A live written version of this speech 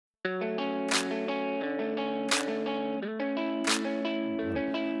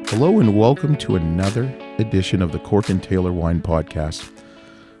Hello and welcome to another edition of the Cork Taylor Wine Podcast.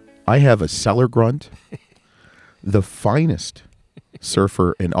 I have a cellar grunt, the finest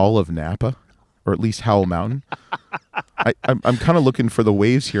surfer in all of Napa, or at least Howell Mountain. I'm kind of looking for the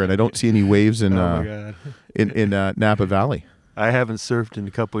waves here, and I don't see any waves in Napa Valley. I haven't surfed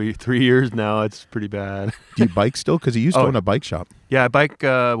in 3 years now. It's pretty bad. Do you bike still? Because you used to own a bike shop. Yeah, I bike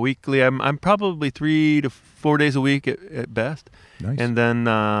weekly. I'm probably 3 to 4 days a week at best. Nice. And then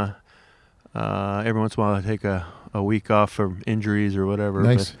every once in a while I take a week off from injuries or whatever.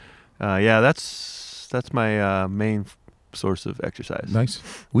 Nice. But, yeah, that's my main source of exercise. Nice.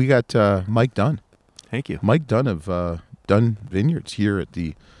 We got Mike Dunn. Thank you. Mike Dunn of Dunn Vineyards here at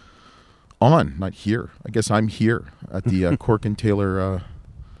the not here. I guess I'm here at the Cork Taylor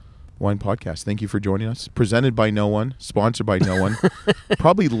Wine Podcast. Thank you for joining us. Presented by no one, sponsored by no one,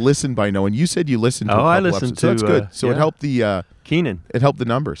 probably listened by no one. You said you listened to a couple I listened episodes, so that's good. So yeah. it helped the Keenan. It helped the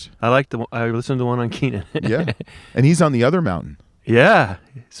numbers. I listened to one on Keenan. Yeah, and he's on the other mountain. Yeah,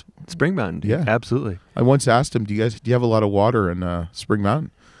 Spring Mountain. Yeah, absolutely. I once asked him, "Do you have a lot of water in Spring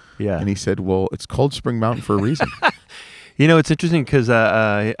Mountain?" Yeah, and he said, "Well, it's called Spring Mountain for a reason." You know, it's interesting because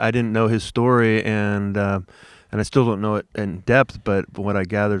I didn't know his story, and I still don't know it in depth. But what I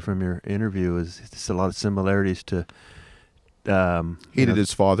gathered from your interview is just a lot of similarities to. Hated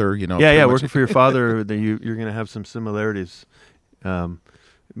his father, Yeah, working for your father, you're going to have some similarities,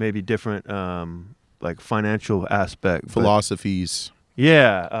 maybe different, like financial aspect, philosophies.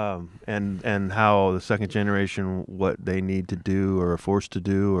 Yeah, and how the second generation, what they need to do or are forced to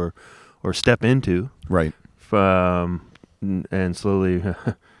do or step into, right. And slowly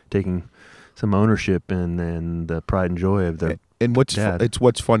taking some ownership and the pride and joy of their and what's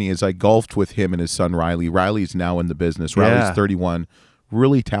funny is I golfed with him and his son Riley. Riley's now in the business. Riley's 31,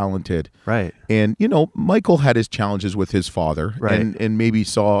 really talented. Right. And Michael had his challenges with his father, right. and maybe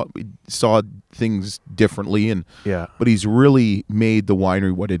saw things differently. And yeah, but he's really made the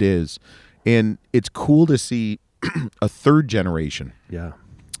winery what it is, and it's cool to see a third generation. Yeah.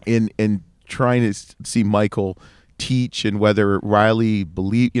 In trying to see Michael teach and whether Riley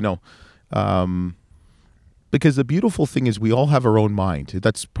believe, because the beautiful thing is we all have our own mind.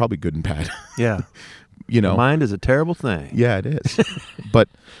 That's probably good and bad. Yeah. The mind is a terrible thing. Yeah, it is. But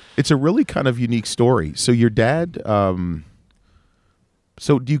it's a really kind of unique story. So your dad,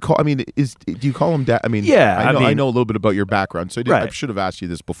 so do you call him dad? I mean, yeah, I know a little bit about your background. So right. I should have asked you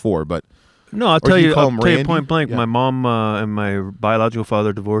this before, but no, I'll tell you Randy? Point blank. Yeah. My mom and my biological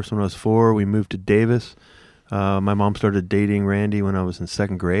father divorced when I was 4. We moved to Davis. My mom started dating Randy when I was in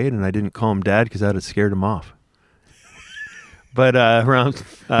 2nd grade, and I didn't call him Dad because that had scared him off. But around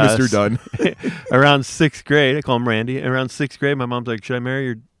Mr. Dunn, around 6th grade, I call him Randy. Around 6th grade, my mom's like, "Should I marry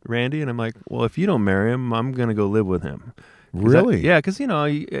your Randy?" And I'm like, "Well, if you don't marry him, I'm gonna go live with him." Really? Yeah, because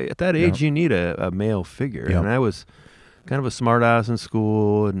at that age you need a male figure, and I was kind of a smart ass in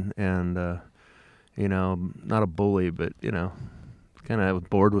school, and not a bully, but kind of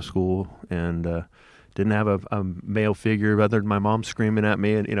bored with school and didn't have a male figure other than my mom screaming at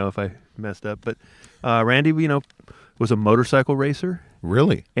me, and if I messed up. But Randy, was a motorcycle racer.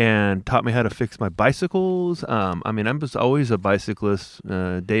 Really? And taught me how to fix my bicycles. I was always a bicyclist.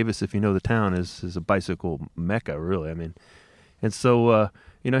 Davis, if you know the town, is a bicycle mecca, really. And so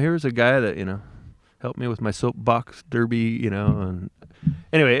here's a guy that helped me with my soapbox derby. And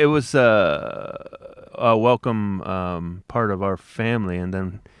anyway, it was a welcome part of our family. And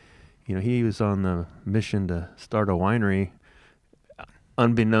then he was on the mission to start a winery,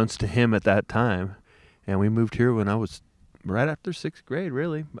 unbeknownst to him at that time. And we moved here when I was right after 6th grade,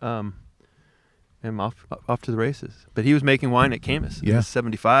 really. And off to the races. But he was making wine at Camus. Yeah. He was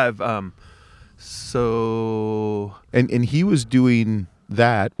 75. So. And he was doing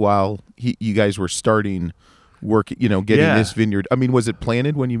that while you guys were starting work, getting this vineyard. Was it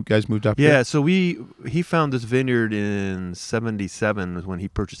planted when you guys moved up here? Yeah, so he found this vineyard in 77 was when he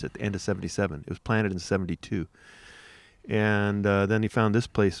purchased it, at the end of 77. It was planted in 72. And then he found this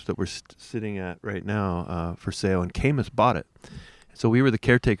place that we're sitting at right now for sale, and Camus bought it. So we were the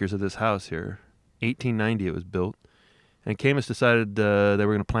caretakers of this house here. 1890 it was built. And Camus decided they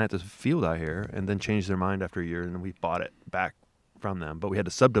were going to plant this field out here and then changed their mind after a year, and then we bought it back from them. But we had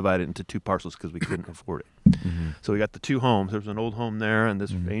to subdivide it into 2 parcels because we couldn't afford it. Mm-hmm. So we got the 2 homes. There was an old home there and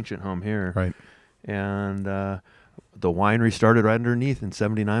this ancient home here. Right. And the winery started right underneath, and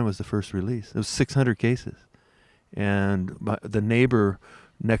 79 was the first release. It was 600 cases. And the neighbor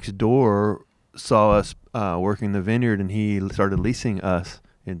next door saw us working the vineyard, and he started leasing us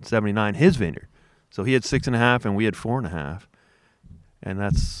in 79 his vineyard. So he had 6.5 and we had 4.5. And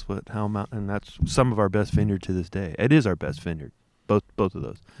that's what Howell Mountain, and that's some of our best vineyard to this day. It is our best vineyard both of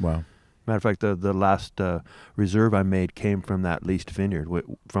those. Wow. Matter of fact, the last reserve I made came from that leased vineyard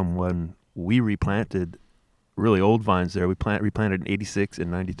from when we replanted really old vines there. We replanted in 86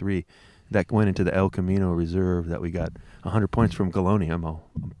 and 93. That went into the El Camino Reserve that we got 100 points from Galoni. I'm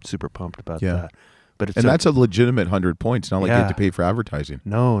super pumped about that. But that's a legitimate 100 points. Not like you have to pay for advertising.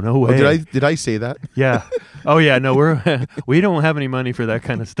 No way. Oh, did I say that? Yeah. Oh yeah. No, we don't have any money for that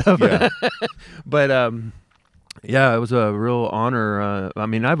kind of stuff. Yeah. But yeah, it was a real honor. I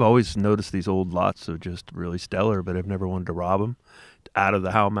mean, I've always noticed these old lots are just really stellar, but I've never wanted to rob them out of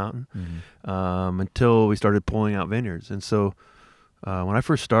the Howe Mountain until we started pulling out vineyards. And so when I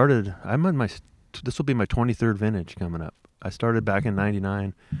first started, this will be my 23rd vintage coming up. I started back in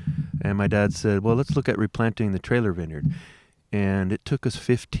 99, and my dad said, well, let's look at replanting the trailer vineyard. And it took us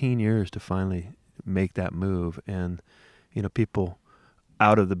 15 years to finally make that move. And, people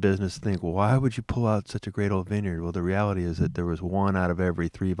out of the business think, well, why would you pull out such a great old vineyard? Well, the reality is that there was 1 out of every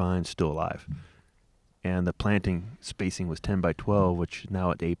 3 vines still alive. And the planting spacing was 10 by 12, which now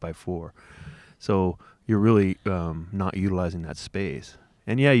it's 8 by 4. So you're really not utilizing that space.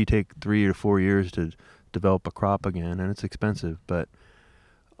 And yeah, you take 3 to 4 years to develop a crop again, and it's expensive. But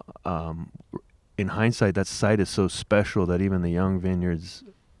in hindsight, that site is so special that even the young vineyards,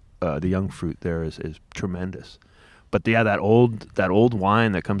 the young fruit there is tremendous. But yeah, that old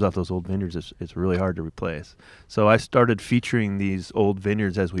wine that comes off those old vineyards is really hard to replace. So I started featuring these old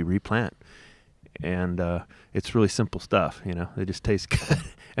vineyards as we replant. And it's really simple stuff, They just taste good.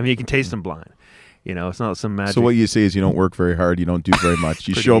 I mean, you can taste them blind. It's not some magic. So what you say is you don't work very hard, you don't do very much.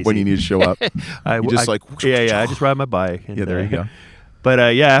 You show up when you need to show up. I just ride my bike. And, there you go. But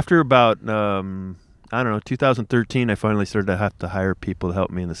after about, I don't know, 2013, I finally started to have to hire people to help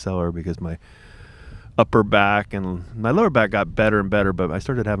me in the cellar because my upper back and my lower back got better and better, but I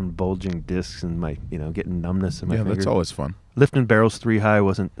started having bulging discs and my, getting numbness in my fingers. Yeah, that's always fun. Lifting barrels 3 high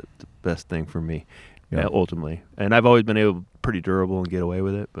wasn't the best thing for me, ultimately. And I've always been pretty durable and get away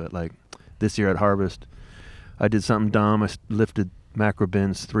with it, but like this year at harvest, I did something dumb. I lifted macro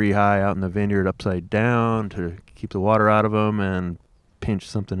bins 3 high out in the vineyard upside down to keep the water out of them and pinched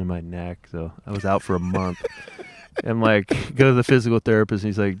something in my neck. So I was out for a month. And like, go to the physical therapist, and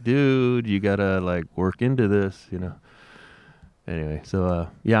he's like, dude, you gotta like work into this, Anyway, so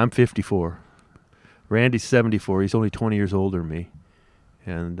I'm 54. Randy's 74. He's only 20 years older than me.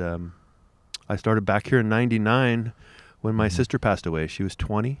 And I started back here in 99 when my sister passed away. She was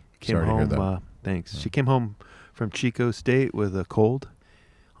 20. Came Sorry home. to hear that. Thanks. She came home from Chico State with a cold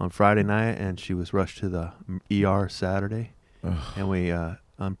on Friday night, and she was rushed to the ER Saturday. Ugh. And we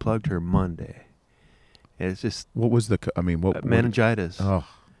unplugged her Monday. And it's just what was what meningitis? Oh,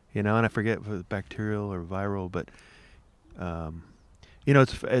 and I forget if it was bacterial or viral, but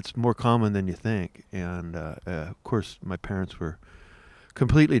it's more common than you think. And of course, my parents were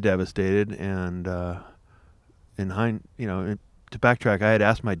completely devastated. And to backtrack, I had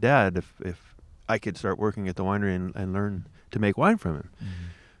asked my dad if I could start working at the winery and learn to make wine from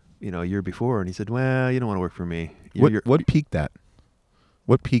him, a year before. And he said, well, you don't want to work for me. What peaked that?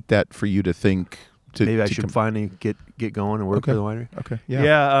 What peaked that for you to think? Maybe I should finally get going and work for the winery? Okay, yeah.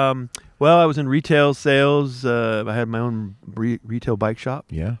 Yeah, well, I was in retail sales. I had my own retail bike shop.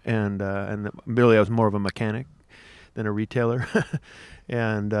 Yeah. And really, I was more of a mechanic than a retailer.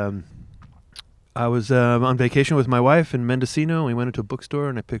 And I was on vacation with my wife in Mendocino, and we went into a bookstore,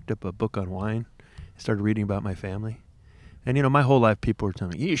 and I picked up a book on wine. I started reading about my family. And, my whole life people were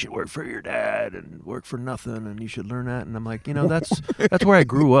telling me, you should work for your dad and work for nothing, and you should learn that. And I'm like, that's where I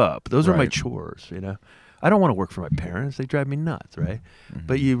grew up. Those are my chores, I don't want to work for my parents. They drive me nuts, right? Mm-hmm.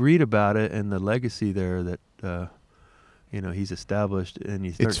 But you read about it and the legacy there that, he's established, and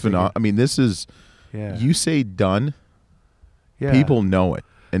you start It's phenomenal. I mean, this is, you say Dunn, people know it.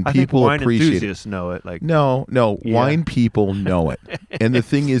 And I people think wine appreciate enthusiasts know it. Like no, wine people know it. And the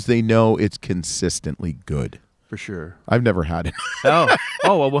thing is, they know it's consistently good. For sure. I've never had it. Well,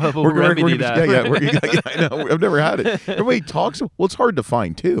 we'll remedy that. Yeah, I know. I've never had it. Everybody talks. Well, it's hard to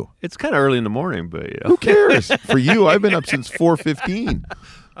find, too. It's kind of early in the morning, but who cares? For you, I've been up since 4:15.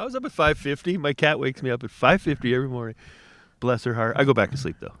 I was up at 5:50. My cat wakes me up at 5:50 every morning. Bless her heart. I go back to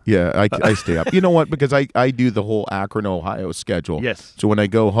sleep, though. Yeah, I stay up. You know what? Because I do the whole Akron, Ohio schedule. Yes. So when I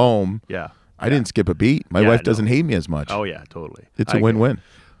go home, I didn't skip a beat. My wife doesn't hate me as much. Oh, yeah, totally. It's a win-win.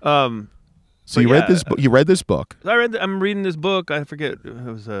 So you read this book? You read this book? I'm reading this book. I forget. It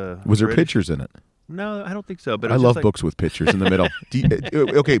was there pictures in it? No, I don't think so. But I love books with pictures in the middle.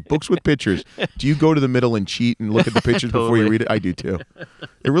 Okay, books with pictures. Do you go to the middle and cheat and look at the pictures before you read it? I do too.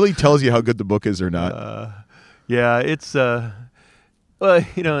 It really tells you how good the book is or not. Yeah, it's. Well,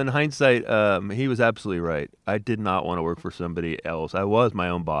 in hindsight, he was absolutely right. I did not want to work for somebody else. I was my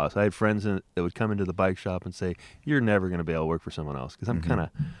own boss. I had friends that would come into the bike shop and say, "You're never going to be able to work for someone else," because I'm kind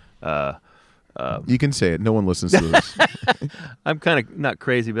of. You can say it. No one listens to this. I'm kind of not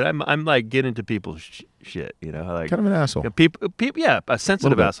crazy, but I'm like get into people's shit. Like Kind of an asshole. people, yeah, a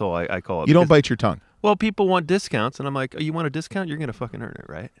sensitive asshole. I call it. You don't bite your tongue. Well, people want discounts, and I'm like, oh, you want a discount? You're gonna fucking earn it,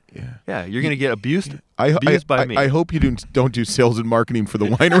 right? Yeah. Yeah, you're gonna get abused by me. I hope you don't do sales and marketing for the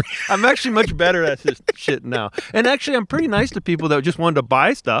winery. I'm actually much better at this shit now. And actually, I'm pretty nice to people that just wanted to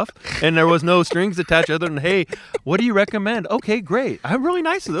buy stuff, and there was no strings attached other than, hey, what do you recommend? Okay, great. I'm really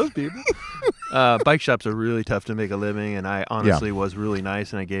nice to those people. Bike shops are really tough to make a living, and I honestly was really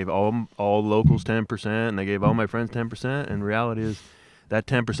nice, and I gave all locals 10%, and I gave all my friends 10%, and reality is, that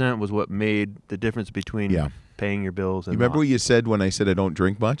 10% was what made the difference between paying your bills and You remember what you said when I said I don't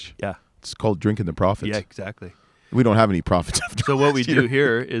drink much? Yeah. It's called drinking the profits. Yeah, exactly. We don't have any profits after So what we do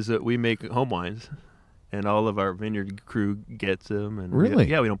here is that we make home wines, and all of our vineyard crew gets them. And Really?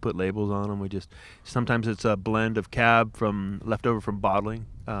 we don't put labels on them. We just sometimes it's a blend of cab leftover from bottling.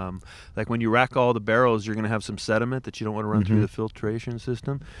 Like when you rack all the barrels, you're going to have some sediment that you don't want to run through the filtration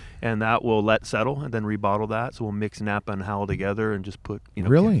system, and that will let settle and then rebottle that. So we'll mix Napa and Howell together and just put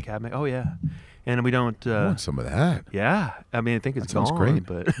Really? cab. Oh yeah, and we don't. I want some of that. Yeah, I mean I think it's That sounds gone, great.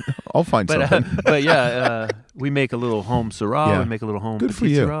 but I'll find something. but yeah, we make a little home Syrah. Yeah. We make a little home Good for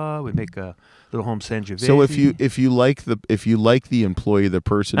Petit you. Syrah. We make a little home Sangiovese. So if you like the employee, the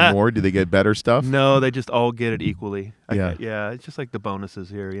person more, do they get better stuff? No, they just all get it equally. Yeah. It's just like the bonuses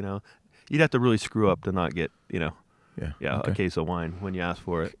here. You'd have to really screw up to not get Okay. a case of wine when you ask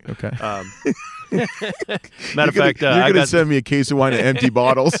for it. Okay. Matter of fact, you're gonna send me a case of wine and empty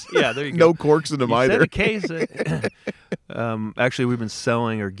bottles. Yeah, there you go. No corks in them You either. said a case. Actually, we've been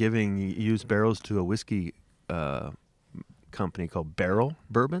selling or giving used barrels to a whiskey company called Barrel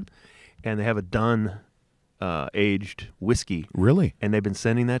Bourbon, and they have a Dunn aged whiskey. Really? And they've been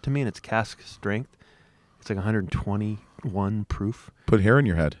sending that to me, and it's cask strength. It's like 121 proof. Put hair in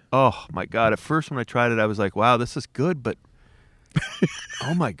your head. Oh my God! At first, when I tried it, I was like, "Wow, this is good," but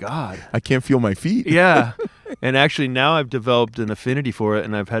oh my God, I can't feel my feet. yeah. And actually, now I've developed an affinity for it,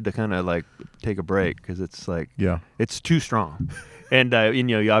 and I've had to kind of like take a break because it's like, it's too strong. And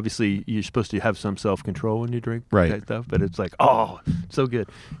you obviously you're supposed to have some self-control when you drink that stuff, but it's like, oh, so good.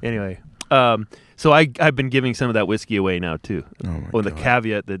 Anyway, so I've been giving some of that whiskey away now too. With the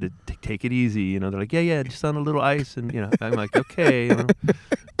caveat that take it easy. They're like, yeah, just on a little ice, and I'm like, okay, I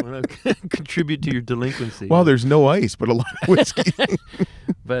want to contribute to your delinquency. Well, there's no ice, but a lot of whiskey.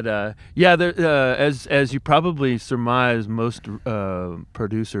 But as you probably surmise, most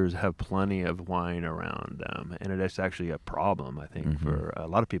producers have plenty of wine around them, and it's actually a problem, I think, for a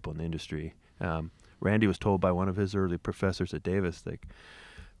lot of people in the industry. Randy was told by one of his early professors at Davis, like,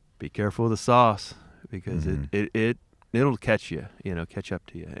 be careful of the sauce because it'll catch up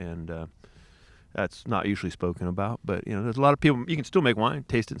to you, and that's not usually spoken about. But there's a lot of people. You can still make wine,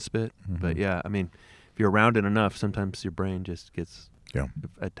 taste it and spit, but yeah, I mean, if you're around it enough, sometimes your brain just gets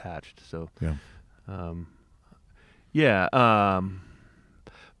attached. So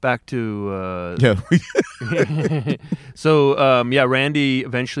back to so Randy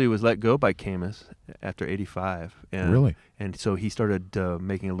eventually was let go by Caymus after 85. And, Really? And so he started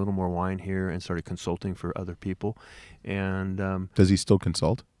making a little more wine here and started consulting for other people. And does he still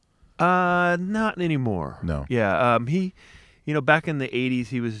consult? Not anymore. No. Yeah. He, back in the 80s,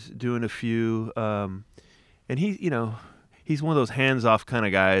 he was doing a few, and he's one of those hands-off kind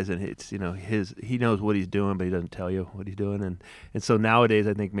of guys, and it's he knows what he's doing, but he doesn't tell you what he's doing, and so nowadays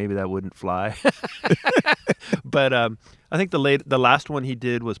I think maybe that wouldn't fly. But I think the last one he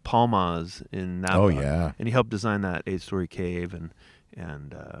did was Palmas in Napa. Oh yeah, and he helped design that 8-story cave, and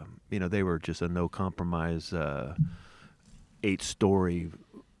they were just a no compromise 8-story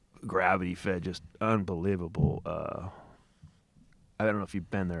gravity fed, just unbelievable. I don't know if you've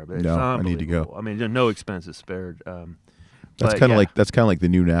been there, but it's unbelievable. I need to go. I mean, no expenses spared. That's kind of like the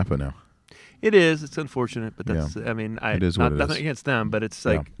new Napa now. It is. It's unfortunate, but that's. I mean, it is what it nothing is. against them, but it's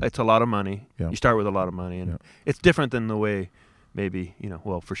like it's a lot of money. Yeah. You start with a lot of money, and it's different than the way maybe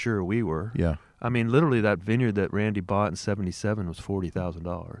well, for sure we were. Yeah. I mean, literally, that vineyard that Randy bought in '77 was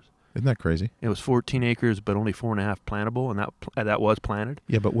 $40,000. Isn't that crazy? It was 14 acres, but only 4.5 plantable, and that was planted.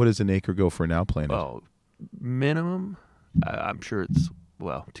 Yeah, but what does an acre go for now planted? Well, minimum, I'm sure it's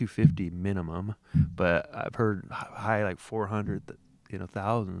 $250 minimum, but I've heard high like 400,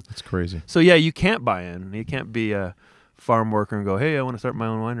 thousands. That's crazy. So yeah, you can't buy in. You can't be a farm worker and go, hey, I want to start my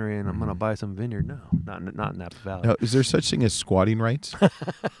own winery and I'm going to buy some vineyard. No, not in Napa Valley. Now, is there such thing as squatting rights?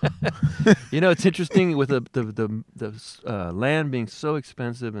 It's interesting with the land being so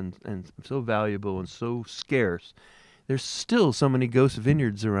expensive and so valuable and so scarce. There's still so many ghost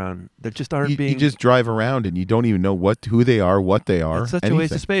vineyards around that just aren't being. You just drive around and you don't even know who they are, what they are. It's such a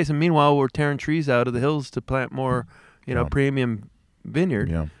waste of space. And meanwhile, we're tearing trees out of the hills to plant more, premium vineyard.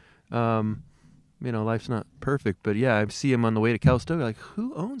 Yeah. Life's not perfect, but yeah, I see them on the way to Calistoga. Like,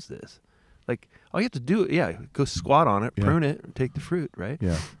 who owns this? Like, all you have to do, go squat on it, prune it, and take the fruit, right?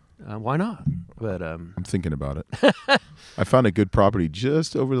 Yeah. Why not? But I'm thinking about it. I found a good property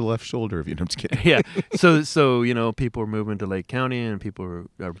just over the left shoulder of you. No, I'm just kidding. Yeah. So people are moving to Lake County, and people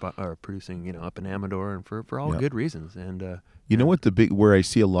are producing, up in Amador, and for all good reasons. And you know what where I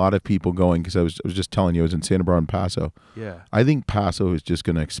see a lot of people going, because I was just telling you, I was in Santa Barbara and Paso. Yeah. I think Paso is just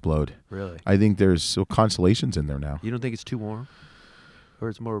going to explode. Really? I think there's Constellations in there now. You don't think it's too warm, or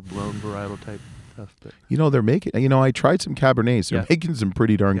it's more blown varietal type stuff? But they're making. I tried some Cabernets. They're making some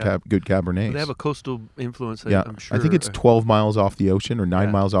pretty darn good Cabernets. But they have a coastal influence. I'm sure. I think it's 12 miles off the ocean or 9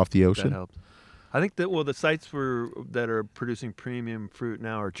 miles off the ocean. That helps. I think that the sites that are producing premium fruit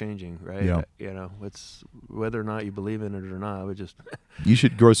now are changing, right? Yeah. It's whether or not you believe in it or not. We just you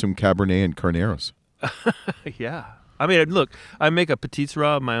should grow some Cabernet and Carneros. Yeah. I mean, look, I make a Petit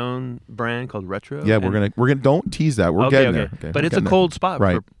Syrah of my own brand called Retro. Yeah, we're gonna don't tease that. We're getting there. Okay, but it's a cold spot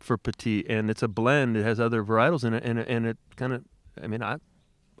for Petit, and it's a blend. It has other varietals in it, and it kind of. I mean, I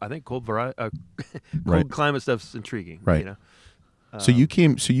think cold climate stuff's intriguing. Right. So you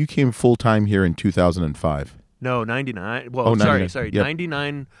came full time here in 2005. No, 99. Well, 99. sorry. Yep.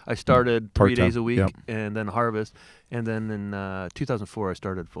 99. I started 3 days a week, and then harvest, and then in 2004 I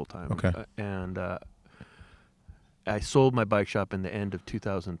started full time. Okay. And I sold my bike shop in the end of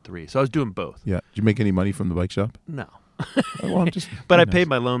 2003. So I was doing both. Yeah. Did you make any money from the bike shop? No. Well, but I paid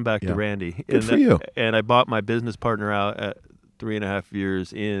my loan back to Randy. Good for you. And I bought my business partner out at 3.5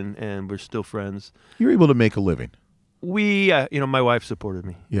 years in, and we're still friends. You're able to make a living. My wife supported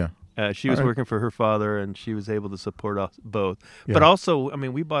me. Yeah. She was working for her father, and she was able to support us both. Yeah. But also, I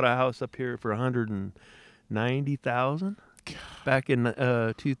mean, we bought a house up here for $190,000 back in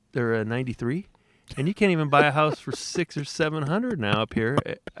 93. And you can't even buy a house for $600 or $700 now up here.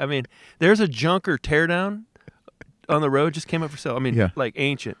 I mean, there's a junker teardown on the road just came up for sale. I mean, like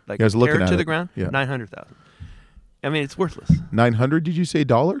ancient, like tear it to the ground, $900,000. I mean, it's worthless. 900? Did you say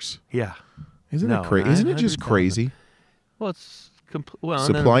dollars? Yeah. Isn't it crazy? Isn't it just crazy? Well, it's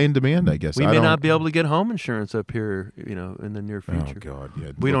supply and demand, I guess. We may not be able to get home insurance up here, in the near future. Oh God,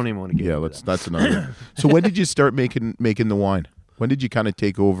 yeah. We don't even want to get. Yeah, that's another. So when did you start making the wine? When did you kind of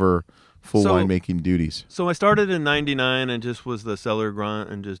take over full winemaking duties? So I started in 99 and just was the cellar grunt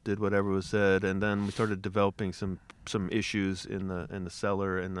and just did whatever was said, and then we started developing some issues in the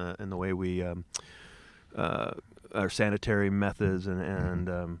cellar and the way we our sanitary methods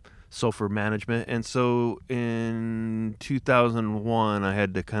and sulfur management. And so in 2001, I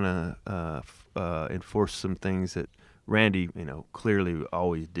had to kind of enforce some things that Randy, clearly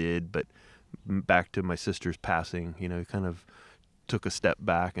always did, but back to my sister's passing, he kind of took a step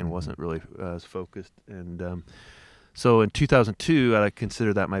back and wasn't really as focused. And so in 2002, I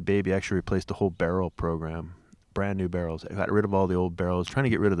consider that my baby. I actually replaced the whole barrel program, brand new barrels. I got rid of all the old barrels, trying to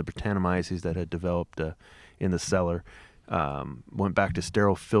get rid of the Brettanomyces that had developed in the cellar. Went back to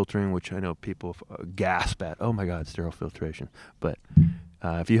sterile filtering, which I know people gasp at. Oh my God, sterile filtration! But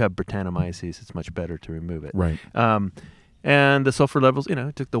if you have Brettanomyces, it's much better to remove it. Right. And the sulfur levels, I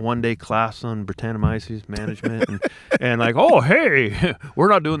took the 1-day class on Brettanomyces management, and like, oh hey, we're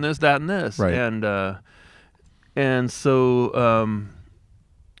not doing this, that, and this. Right. And so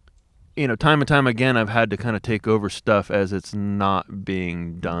time and time again, I've had to kind of take over stuff as it's not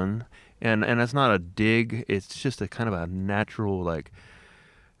being done. And it's not a dig. It's just a kind of a natural, like,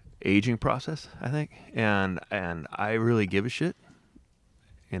 aging process, I think. And I really give a shit.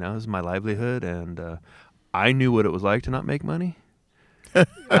 This is my livelihood. And I knew what it was like to not make money.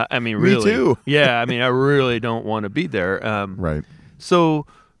 I mean, really. Me too. Yeah, I mean, I really don't want to be there. Right. So,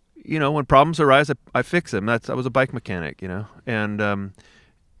 when problems arise, I fix them. I was a bike mechanic, and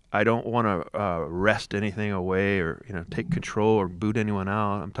I don't want to wrest anything away or take control or boot anyone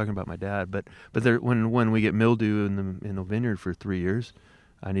out. I'm talking about my dad, but when we get mildew in the vineyard for 3 years,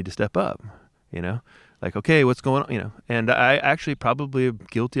 I need to step up. Like, okay, what's going on? And I actually probably am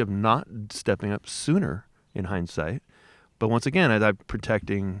guilty of not stepping up sooner in hindsight. But once again, I'm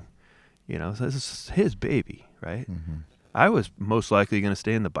protecting. So this is his baby, right? Mm-hmm. I was most likely going to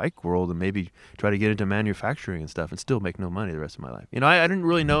stay in the bike world and maybe try to get into manufacturing and stuff and still make no money the rest of my life. I didn't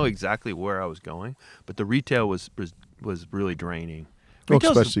really know exactly where I was going, but the retail was was really draining. Well,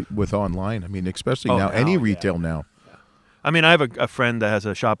 Retail's- especially with online. I mean, especially now, now, any yeah. retail now. I mean, I have a friend that has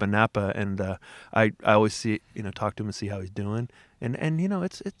a shop in Napa, and I always see, talk to him and see how he's doing. And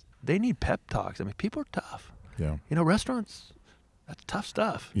it's they need pep talks. I mean, people are tough. Yeah. Restaurants, that's tough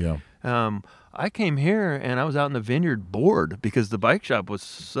stuff. Yeah. I came here and I was out in the vineyard bored because the bike shop was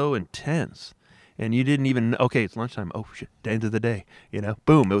so intense, and you didn't even okay, it's lunchtime. Oh shit, the end of the day.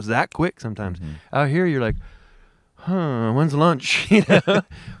 Boom, it was that quick sometimes. Mm-hmm. Out here, you're like, when's lunch?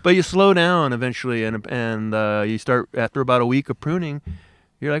 But you slow down eventually, and you start after about a week of pruning.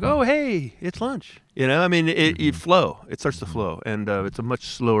 You're like, oh hey, it's lunch. I mean, you flow. It starts to flow, and it's a much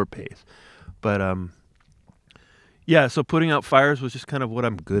slower pace. But yeah. So putting out fires was just kind of what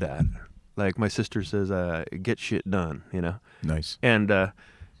I'm good at. Like my sister says, get shit done. Nice. And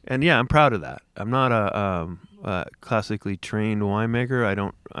yeah, I'm proud of that. I'm not a classically trained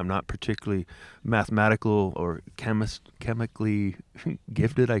winemaker. I'm not particularly mathematical or chemically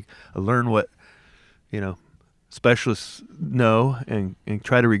gifted. I learn what specialists know and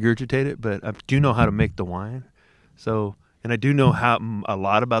try to regurgitate it, but I do know how to make the wine. So, and I do know a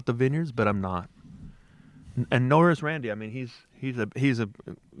lot about the vineyards, but I'm not. And nor is Randy. I mean, he's a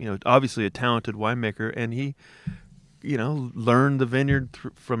obviously a talented winemaker, and he learned the vineyard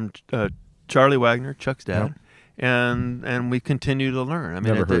from Charlie Wagner, Chuck's dad, and we continue to learn. I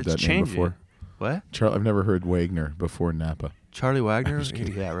mean, Never heard it's that changing. name before. What? I've never heard Wagner before Napa. Charlie Wagner?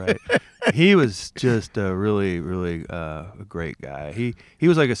 Yeah, right. He was just a really, really a great guy. He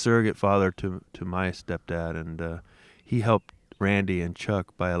was like a surrogate father to my stepdad, and he helped Randy and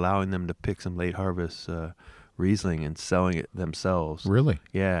Chuck by allowing them to pick some late harvest Riesling and selling it themselves. Really?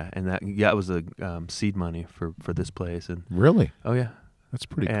 Yeah, and that was the seed money for this place. And Really? oh yeah, that's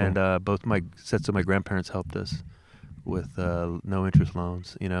pretty cool. And both my sets of my grandparents helped us with no interest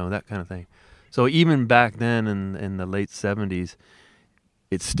loans, that kind of thing. So even back then in the late 70s,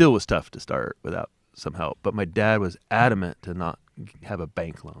 it still was tough to start without some help. But my dad was adamant to not have a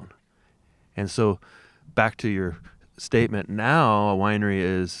bank loan. And so back to your statement, now a winery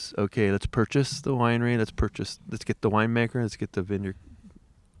is, okay, let's purchase the winery, let's get the winemaker, let's get the vineyard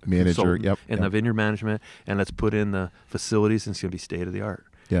manager, the vineyard management, and let's put in the facilities, and it's going to be state of the art.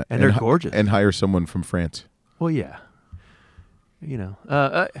 Yeah. And they're gorgeous. And hire someone from France. Well, yeah. And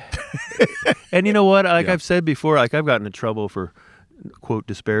you know what? Like I've said before, like I've gotten in trouble for, quote,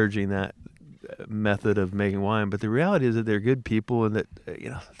 disparaging that method of making wine. But the reality is that they're good people, and that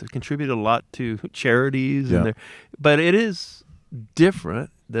they contribute a lot to charities. Yeah. But it is different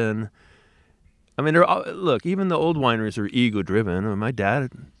than. I mean, look, even the old wineries are ego-driven. My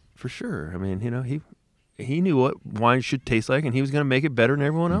dad, for sure. I mean, he knew what wine should taste like, and he was going to make it better than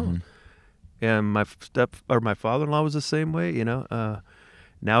everyone else. And my father-in-law was the same way,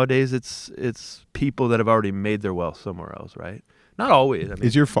 Nowadays, it's people that have already made their wealth somewhere else, right? Not always. I mean,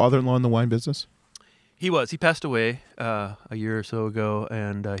 is your father-in-law in the wine business? He was. He passed away a year or so ago,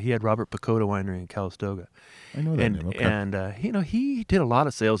 and he had Robert Pacoda Winery in Calistoga. I know that name. Okay. And he did a lot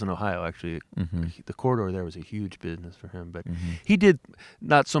of sales in Ohio. Actually, the corridor there was a huge business for him. But he did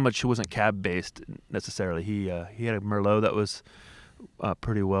not so much. He wasn't cab based necessarily. He had a Merlot that was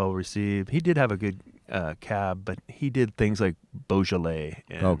pretty well received. He did have a good cab, but he did things like Beaujolais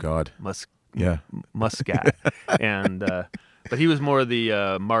and Muscat, and but he was more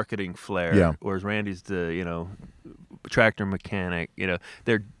the marketing flair. Yeah. Whereas Randy's the tractor mechanic.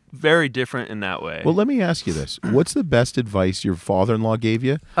 They're very different in that way. Well, let me ask you this: what's the best advice your father-in-law gave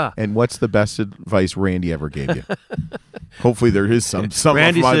you, and what's the best advice Randy ever gave you? Hopefully, there is some.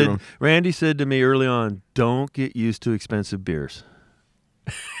 Randy said to me early on, "Don't get used to expensive beers."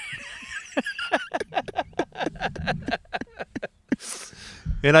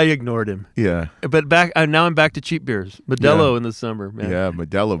 And I ignored him. Yeah. But now I'm back to cheap beers. Modelo in the summer, man. Yeah,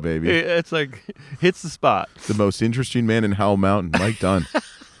 Modelo, baby. It's like hits the spot. The most interesting man in Howell Mountain, Mike Dunn.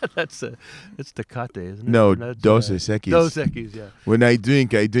 That's Tecate, isn't it? No, Dos Equis. Dos Equis, yeah. When I drink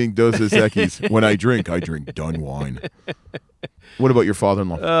Dos Equis. When I drink Dunn wine. What about your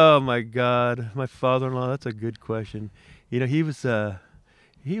father-in-law? Oh my God, my father-in-law. That's a good question. He was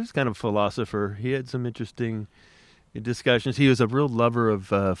kind of a philosopher. He had some interesting discussions. He was a real lover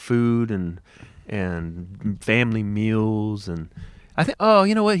of food and family meals, and I think. Oh,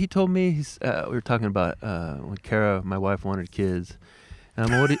 you know what he told me? We were talking about when Kara, my wife, wanted kids.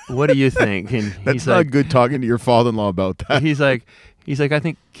 What do you think? And that's not good talking to your father-in-law about that. He's like, I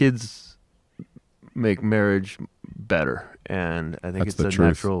think kids make marriage better, and I think that's it's a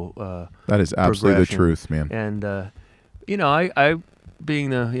natural. That is absolutely the truth, man. And I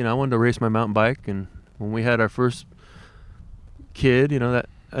being I wanted to race my mountain bike, and when we had our first kid, that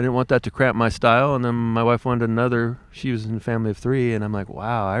didn't want that to cramp my style. And then my wife wanted another. She was in a family of 3, and I'm like,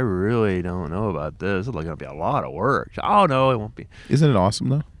 wow, I really don't know about this. It's going to be a lot of work. Oh no, it won't be. Isn't it awesome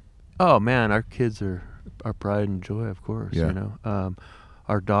though? Oh man, our kids are our pride and joy, of course. Yeah. You know,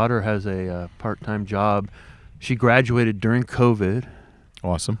 our daughter has a part-time job. She graduated during COVID.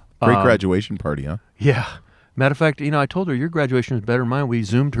 Awesome. Great graduation party, huh? Yeah. Matter of fact, you know, I told her your graduation was better than mine. We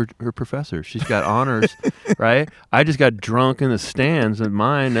Zoomed her professor. She's got honors, right? I just got drunk in the stands at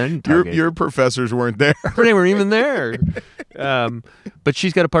mine. Your professors weren't there. They weren't even there. But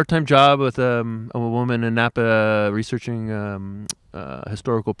she's got a part-time job with a woman in Napa researching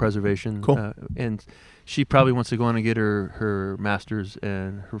historical preservation. Cool. And she probably wants to go on and get her master's,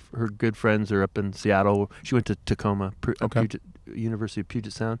 and her good friends are up in Seattle. She went to Tacoma, University of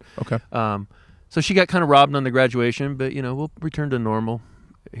Puget Sound. Okay. So she got kind of robbed on the graduation, but you know, we'll return to normal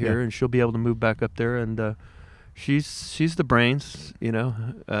here, and she'll be able to move back up there. And she's the brains, you know.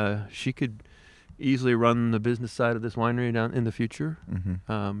 She could easily run the business side of this winery down in the future,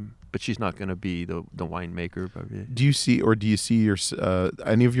 but she's not going to be the winemaker. Do you see your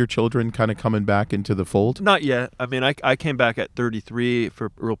any of your children kind of coming back into the fold? Not yet. I mean, I came back at 33 for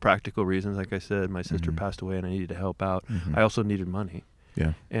real practical reasons. Like I said, my sister passed away, and I needed to help out. I also needed money.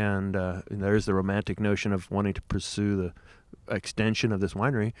 Yeah. And there's the romantic notion of wanting to pursue the extension of this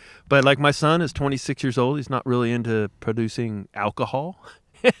winery. But like my son is 26 years old. He's not really into producing alcohol.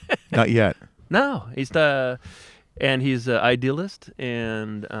 Not yet. No, he's an idealist,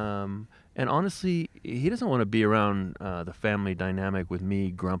 and honestly, he doesn't want to be around the family dynamic with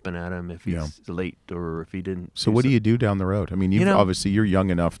me grumping at him if he's late or if he didn't. So what do you do down the road? I mean, obviously you're young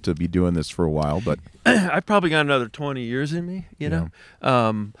enough to be doing this for a while, but I've probably got another 20 years in me, you know.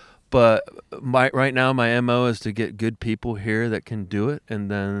 But right now my MO is to get good people here that can do it,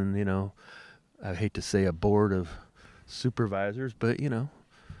 and then, you know, I hate to say a board of supervisors, but you know,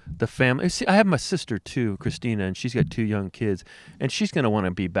 the family. See, I have my sister too, Christina, and she's got 2 young kids, and she's going to want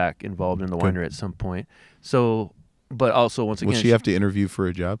to be back involved in the winery at some point. So, but also once again, will she have to interview for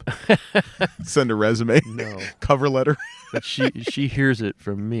a job? Send a resume? No. Cover letter? But she hears it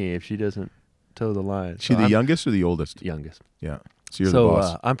from me if she doesn't toe the line. She the youngest or the oldest? Youngest. Yeah. So you're the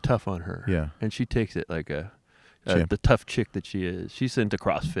boss. I'm tough on her. Yeah. And she takes it like the tough chick that she is. She's into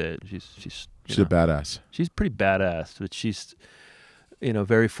CrossFit. She's a badass. She's pretty badass, but she's, you know,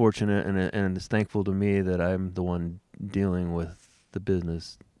 very fortunate and is thankful to me that I'm the one dealing with the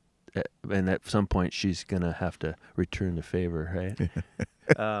business. And at some point, she's going to have to return the favor, right?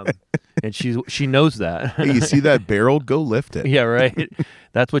 And she knows that. Hey, you see that barrel? Go lift it. Yeah, right.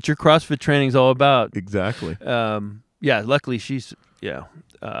 That's what your CrossFit training's all about. Exactly. Yeah, luckily she and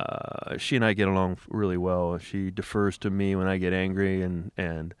I get along really well. She defers to me when I get angry,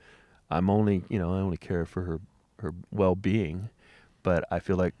 and I only care for her well-being. But I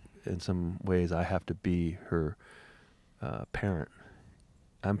feel like in some ways I have to be her parent.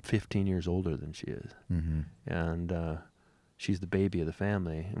 I'm 15 years older than she is, and she's the baby of the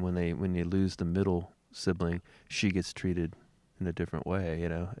family. And when you lose the middle sibling, she gets treated in a different way, you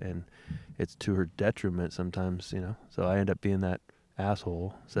know, and it's to her detriment sometimes, you know. So I end up being that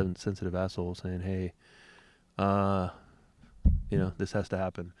asshole, sensitive asshole, saying, "Hey, you know, this has to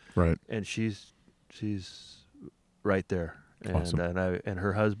happen." Right. And she's right there. And awesome. And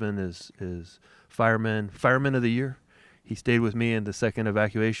her husband is fireman of the year. He stayed with me in the second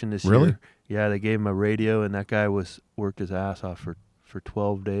evacuation this year. Really? Yeah, they gave him a radio, and that guy worked his ass off for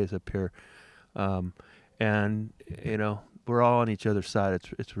 12 days up here. And you know, we're all on each other's side.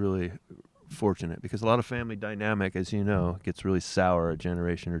 It's really fortunate because a lot of family dynamic, as you know, gets really sour a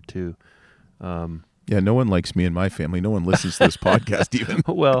generation or two. Yeah, no one likes me and my family. No one listens to this podcast even.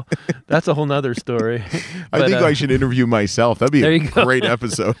 Well, that's a whole nother story. I think I should interview myself. That'd be a great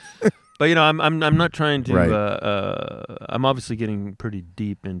episode. But you know, I'm not trying to. Right. I'm obviously getting pretty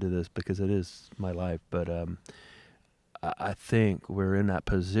deep into this because it is my life. But I think we're in that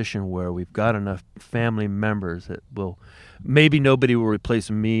position where we've got enough family members that maybe nobody will replace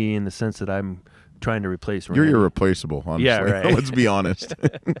me in the sense that I'm trying to replace Randy. You're irreplaceable, honestly. Yeah, right. Let's be honest.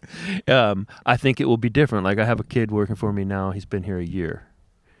 I think it will be different. Like I have a kid working for me now. He's been here a year,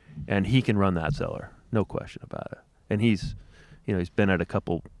 and he can run that cellar, no question about it. And he's been at a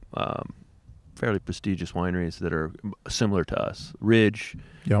couple fairly prestigious wineries that are similar to us. Ridge.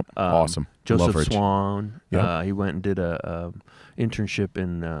 Yep. Awesome. Joseph Swan. Yep. He went and did a internship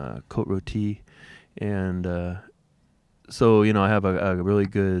in Côte Rôtie, and so you know I have a really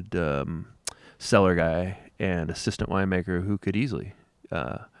good cellar guy and assistant winemaker who could easily,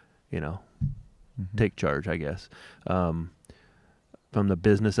 take charge, I guess. From the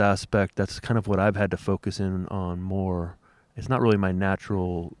business aspect, that's kind of what I've had to focus in on more it's not really my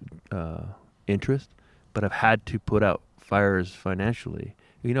natural interest, but I've had to put out fires financially.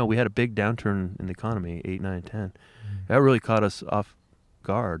 You know, we had a big downturn in the economy, 8, 9, 10. That really caught us off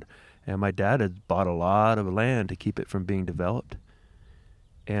guard. And my dad had bought a lot of land to keep it from being developed.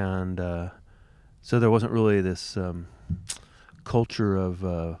 And so there wasn't really this culture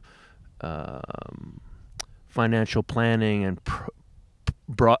of financial planning and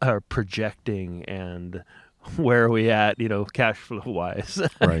projecting and where are we at, you know, cash flow wise.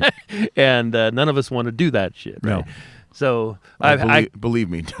 Right. And none of us want to do that shit. Right? No. So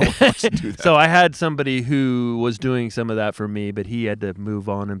believe me, no one wants to do that. So I had somebody who was doing some of that for me, but he had to move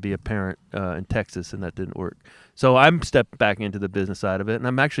on and be a parent in Texas, and that didn't work. So I'm stepped back into the business side of it, and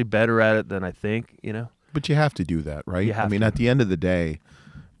I'm actually better at it than I think, you know. But you have to do that, right? You have I mean, to. at the end of the day,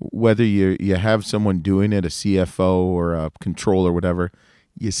 whether you have someone doing it, a CFO or a controller, whatever,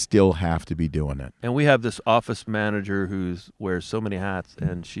 you still have to be doing it. And we have this office manager who wears so many hats,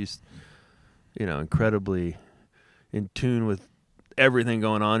 and she's, you know, incredibly in tune with everything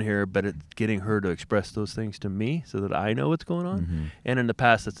going on here, but it's getting her to express those things to me so that I know what's going on. Mm-hmm. And in the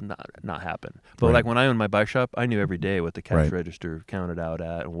past, that's not happened. But Right. like when I owned my bike shop, I knew every day what the cash Right. register counted out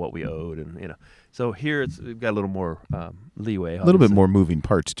at and what we owed, and you know. So here we've got a little more leeway. A little bit obviously. more moving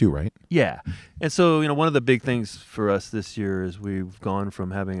parts too, right? Yeah. And so, you know, one of the big things for us this year is we've gone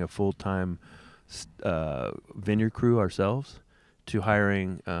from having a full-time vineyard crew ourselves to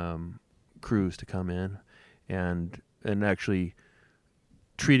hiring crews to come in and actually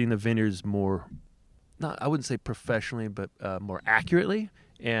treating the vineyards more, I wouldn't say professionally, but more accurately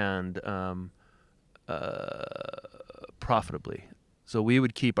and profitably. So we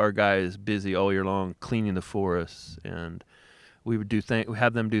would keep our guys busy all year long cleaning the forests, and we would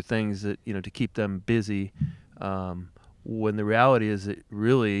have them do things that, you know, to keep them busy. When the reality is that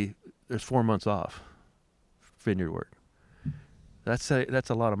really there's 4 months off vineyard work. That's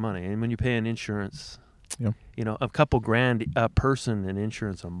a lot of money, and when you pay an insurance, Yeah. you know, a couple grand a person in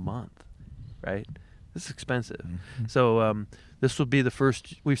insurance a month, right? This is expensive. Mm-hmm. So this will be the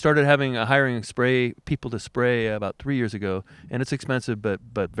first. We started hiring people to spray about 3 years ago, and it's expensive, but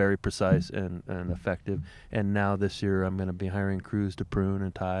very precise and effective. And now this year I'm going to be hiring crews to prune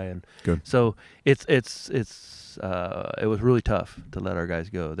and tie, and Good. so it was really tough to let our guys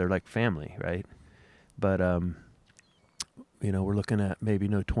go. They're like family, right? But you know, we're looking at maybe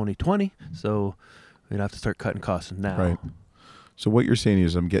 2020, so we'd have to start cutting costs now. Right. So what you're saying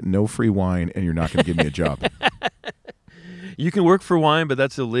is I'm getting no free wine and you're not going to give me a job. You can work for wine, but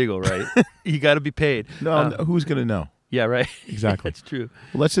that's illegal, right? You got to be paid. No, who's going to know? Yeah, right. Exactly. That's true.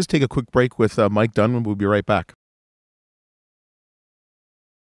 Well, let's just take a quick break with Mike Dunn, and we'll be right back.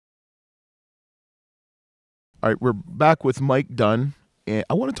 All right, we're back with Mike Dunn, and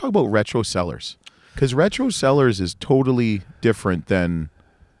I want to talk about retro cellars, because retro cellars is totally different than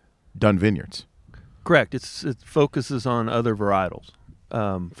Dunn Vineyards. Correct. It focuses on other varietals,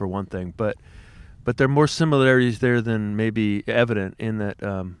 for one thing, but there are more similarities there than maybe evident in that.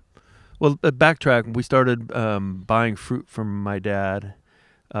 Backtrack. We started buying fruit from my dad,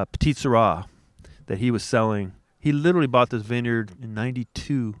 Petit Syrah, that he was selling. He literally bought this vineyard in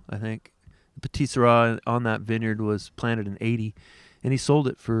 '92, I think. Petit Syrah on that vineyard was planted in '80, and he sold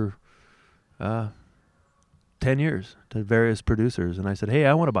it for 10 years to various producers. And I said, "Hey,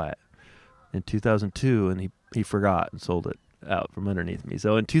 I want to buy it." In 2002, and he forgot and sold it out from underneath me.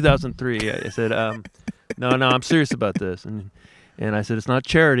 So in 2003, I said, "No, I'm serious about this." And I said, "It's not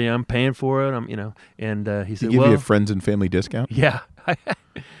charity. I'm paying for it. And he said, Did he give you a friends and family discount? Yeah,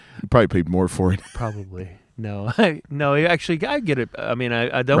 You probably paid more for it. probably. No, no. Actually, I get it. I mean,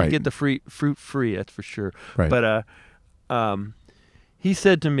 I don't get the fruit free. That's for sure. Right. But he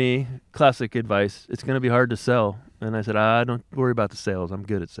said to me, classic advice: "It's going to be hard to sell." And I said, "Don't worry about the sales. I'm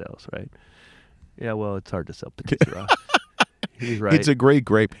good at sales, right?" Yeah, well, it's hard to sell Petit Syrah. He's right. It's a great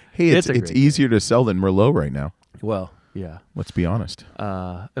grape. Hey, it's great easier to sell than Merlot right now. Well, yeah. Let's be honest.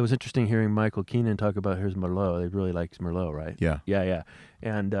 It was interesting hearing Michael Keenan talk about his Merlot. He really likes Merlot, right? Yeah. Yeah.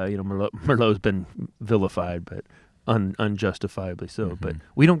 And Merlot's been vilified, but unjustifiably so. Mm-hmm. But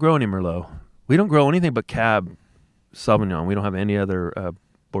we don't grow any Merlot. We don't grow anything but Cab Sauvignon. We don't have any other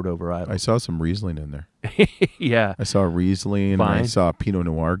Bordeaux varietal. I saw some Riesling in there. Yeah. I saw Riesling and I saw Pinot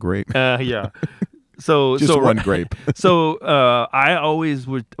Noir grape. Yeah. So Just one grape. So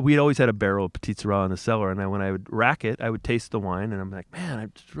we'd always had a barrel of Petit Syrah in the cellar, and when I would rack it, I would taste the wine, and I'm like, man,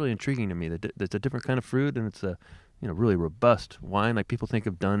 it's really intriguing to me that it's a different kind of fruit, and it's a really robust wine. Like people think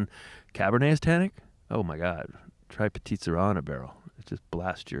of Dunn Cabernet as tannic. Oh my God, try Petit Syrah in a barrel. It just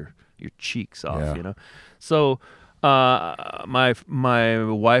blasts your cheeks off, Yeah. So my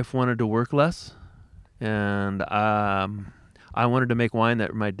wife wanted to work less, and I wanted to make wine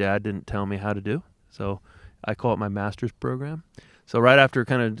that my dad didn't tell me how to do. So I call it my master's program. So right after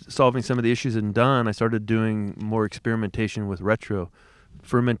kind of solving some of the issues in Dunn, I started doing more experimentation with retro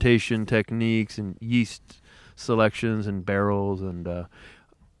fermentation techniques and yeast selections and barrels, and I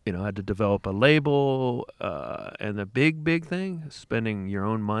had to develop a label. And the big thing, spending your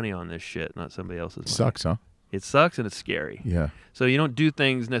own money on this shit, not somebody else's money. Sucks, huh? It sucks and it's scary. Yeah. So you don't do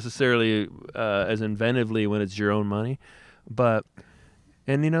things necessarily as inventively when it's your own money,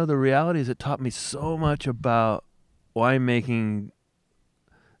 and the reality is it taught me so much about winemaking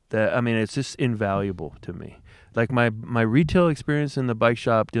that, it's just invaluable to me. Like my retail experience in the bike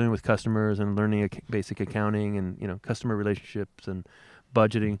shop, dealing with customers and learning basic accounting and customer relationships and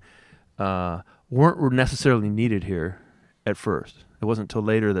budgeting weren't necessarily needed here at first. It wasn't until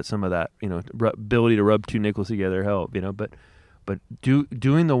later that some of that ability to rub two nickels together helped. But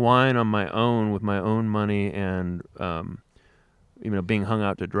doing the wine on my own with my own money and being hung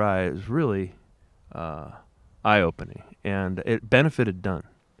out to dry is really eye-opening, and it benefited Dunn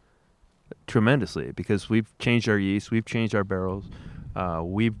tremendously because we've changed our yeast, we've changed our barrels,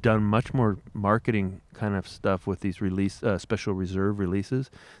 we've done much more marketing kind of stuff with these special reserve releases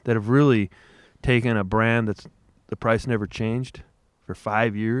that have really taken a brand that's the price never changed for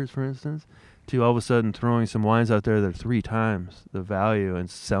 5 years, for instance, to all of a sudden throwing some wines out there that are 3 times the value and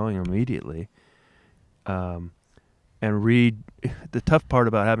selling them immediately. And the tough part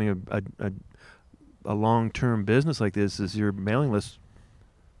about having a long-term business like this is your mailing list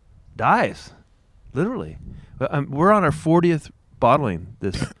dies, literally. We're on our 40th bottling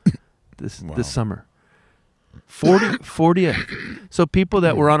this Wow. this summer. 40. So people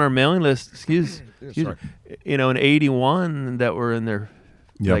that were on our mailing list, excuse me, in 81 that were in their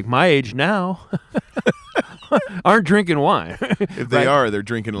like my age now aren't drinking wine. If they are, they're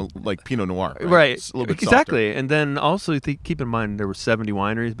drinking like Pinot Noir. Right. It's a little bit exactly. softer. And then also keep in mind there were 70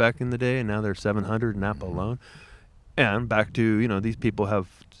 wineries back in the day, and now there's 700 in Napa alone. And back to, these people have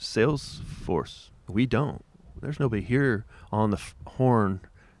sales force. We don't. There's nobody here on the horn,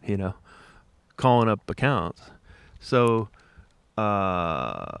 calling up accounts. So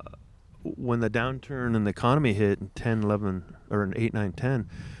when the downturn in the economy hit in 10, 11, or in 8, 9, 10,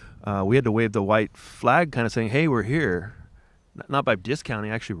 we had to wave the white flag kind of saying, hey, we're here. Not by discounting,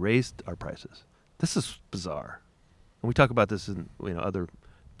 actually raised our prices. This is bizarre. And we talk about this in other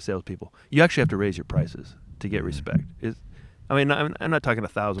salespeople. You actually have to raise your prices to get respect. I'm not talking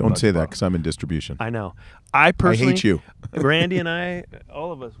 $1,000. Don't say that because I'm in distribution. I know. I personally hate you. Randy and I,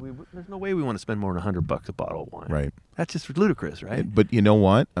 all of us, there's no way we want to spend more than $100 a bottle of wine. Right. That's just ludicrous, right? But you know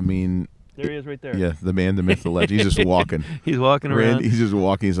what? There he is right there. Yeah, the man, the myth, the legend. He's just walking. He's walking around. Randy, he's just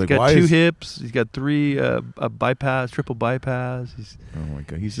walking. He's like, he's got why 2 hips. He's got 3 triple bypass. Oh my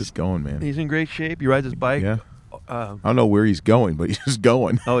God, he's just going, man. He's in great shape. He rides his bike. Yeah. I don't know where he's going, but he's just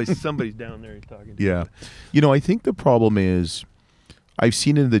going. Somebody's down there he's talking to. Yeah. I think the problem is I've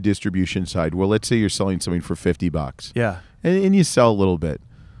seen it in the distribution side. Well, let's say you're selling something for $50. Yeah. And you sell a little bit.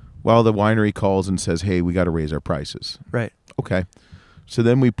 Well, the winery calls and says, hey, we got to raise our prices. Right. Okay. So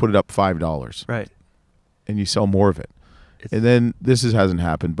then we put it up $5. Right. And you sell more of it. And then hasn't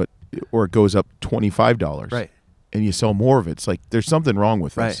happened, or it goes up $25. Right. And you sell more of it. It's like there's something wrong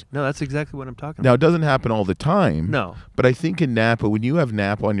with this. Right. No, that's exactly what I'm talking Now, about. it doesn't happen all the time. No. But I think in Napa, when you have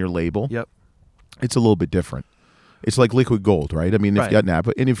Napa on your label, Yep. it's a little bit different. It's like liquid gold, right? If you got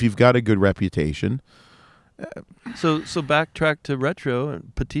Napa, and if you've got a good reputation. So backtrack to retro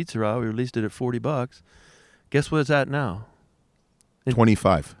and Petit Syrah. We released it at $40. Guess what it's at now?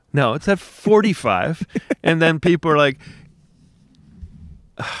 25. No, it's at 45. And then people are like,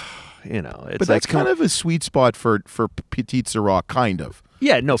 it's but that's kind of a sweet spot for Petit Syrah, kind of.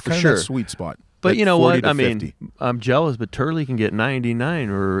 Yeah, no, it's for kind sure. of a sweet spot. But you know what? I 50. mean, I'm jealous, but Turley can get 99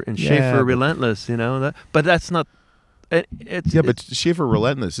 and Schaefer Relentless, but that's not. But Schaefer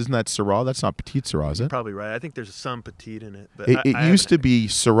Relentless, isn't that Syrah? That's not Petit Syrah, is it? Probably right. I think there's some Petite in it. But it used to be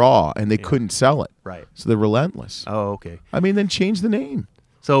Syrah, and they couldn't sell it. Right. So they're Relentless. Oh, okay. Then change the name.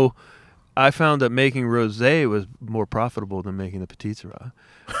 So I found that making rosé was more profitable than making the Petit Syrah.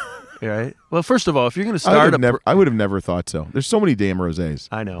 Right. Well, first of all, if you're going to start I would have never thought so. There's so many damn rosés.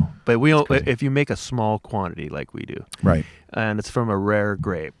 I know, but if you make a small quantity like we do, right, and it's from a rare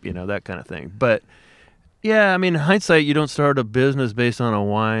grape, that kind of thing. But yeah, in hindsight, you don't start a business based on a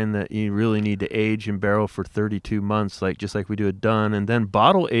wine that you really need to age in barrel for 32 months, just like we do at Dunn, and then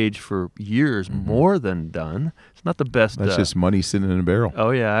bottle age for years more than Dunn. It's not the best. That's just money sitting in a barrel.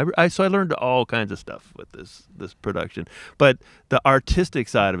 Oh yeah, so I learned all kinds of stuff with this production. But the artistic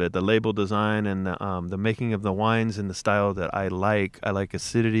side of it, the label design and the making of the wines in the style that I like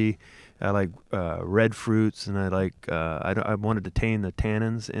acidity. I like red fruits, and I like I wanted to tame the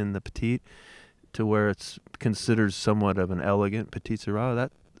tannins in the Petite to where it's considered somewhat of an elegant Petite Syrah,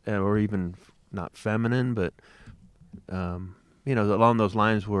 or even not feminine, but along those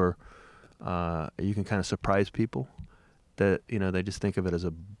lines where you can kind of surprise people that they just think of it as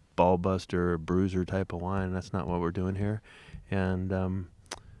a ball buster or bruiser type of wine, and that's not what we're doing here. And do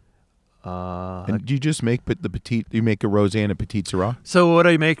you just make the Petite? You make a rosé and a Petite Syrah? So what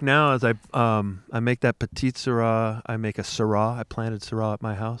I make now is I make that Petite Syrah. I make a Syrah. I planted Syrah at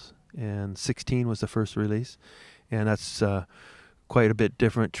my house, and 16 was the first release, and that's quite a bit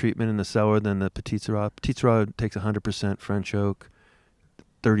different treatment in the cellar than the Petite Syrah. Petite Syrah takes 100% French oak,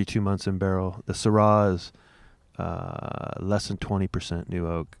 32 months in barrel. The Syrah is less than 20% new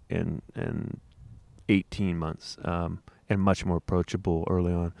oak and 18 months, and much more approachable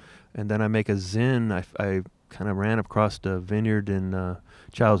early on. And then I make a Zin. I kind of ran across a vineyard in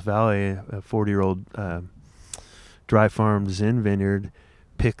Childs Valley, a 40-year-old dry farm Zin vineyard,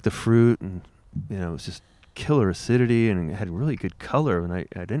 picked the fruit, and it was just killer acidity, and it had really good color.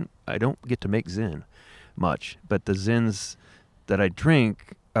 And I don't get to make Zin much, but the Zins that I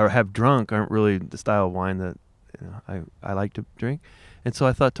drink or have drunk aren't really the style of wine that I like to drink. And so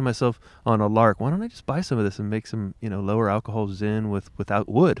I thought to myself on a lark, why don't I just buy some of this and make some lower alcohol Zin without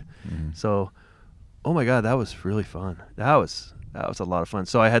wood? Mm-hmm. So, oh my God, that was really fun. That was a lot of fun.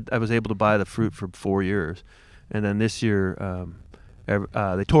 So I was able to buy the fruit for 4 years, and then this year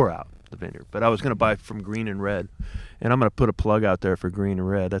they tore out the vineyard. But I was going to buy from Green and Red, and I'm going to put a plug out there for Green and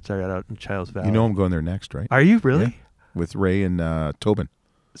Red. That's out in Childs Valley. I'm going there next, right? Are you really? Yeah. With Ray and Tobin.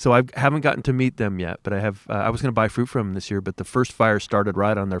 So I haven't gotten to meet them yet, but I have. I was going to buy fruit from them this year, but the first fire started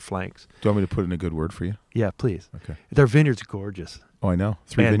right on their flanks. Do you want me to put in a good word for you? Yeah, please. Okay. Their vineyard's gorgeous. Oh, I know.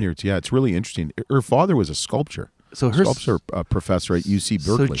 3 vineyards. Yeah, it's really interesting. Her father was a sculpture professor at UC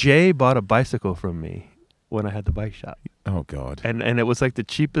Berkeley. So Jay bought a bicycle from me when I had the bike shop. Oh, God. And it was like the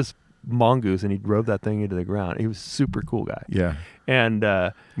cheapest mongoose, and he drove that thing into the ground. He was a super cool guy. Yeah. And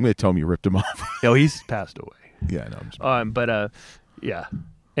I'm going to tell him you ripped him off. He's passed away. Yeah, I know. Yeah.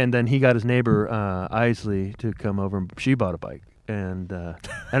 And then he got his neighbor Isley to come over, and she bought a bike. And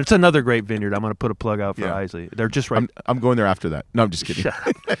it's another great vineyard. I'm going to put a plug out for Isley. They're just right. I'm going there after that. No, I'm just kidding.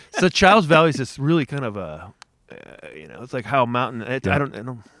 So Childs Valley is this really kind of a, it's like Howell Mountain. I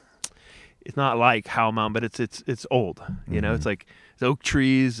don't. It's not like Howell Mountain, but it's old. Mm-hmm. It's like it's oak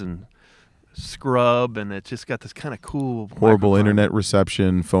trees and scrub, and it's just got this kind of cool. Horrible internet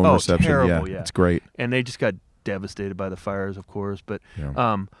reception, phone reception. Terrible, yeah, it's great. And they just got devastated by the fires, of course, but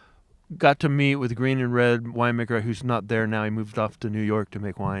got to meet with Green and Red winemaker who's not there now. He moved off to New York to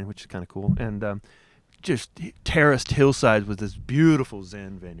make wine, which is kind of cool, and just terraced hillsides with this beautiful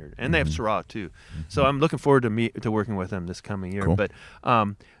Zin vineyard, and they have Syrah too. Mm-hmm. So I'm looking forward to working with them this coming year. Cool. But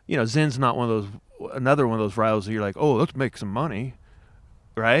Zin's not another one of those varietals that you're like, oh, let's make some money,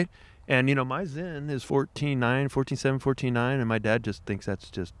 right? And my Zin is 14.9, 14.7, 14.9, and my dad just thinks that's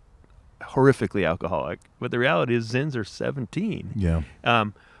just horrifically alcoholic, but the reality is Zins are 17. Yeah.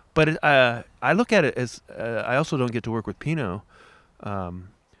 But I look at it as I also don't get to work with Pinot,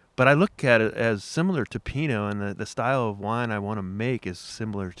 but I look at it as similar to Pinot, and the style of wine I want to make is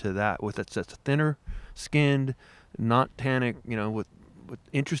similar to that. With it's thinner skinned, not tannic, with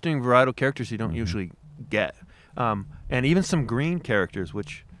interesting varietal characters you don't usually get, and even some green characters,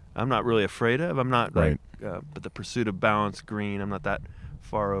 which I'm not really afraid of. I'm not but the Pursuit of Balance green, I'm not that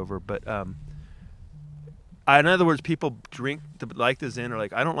far over, but in other words, people drink like the Zin, or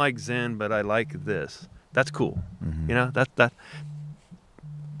like, I don't like Zin, but I like this. That's cool. Mm-hmm.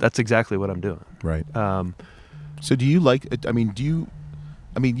 That's exactly what I'm doing. Right. So do you like?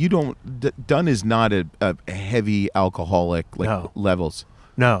 You don't. Dunn is not a heavy alcoholic levels.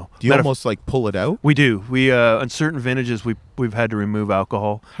 No. Do you almost like pull it out? We do. We on certain vintages we've had to remove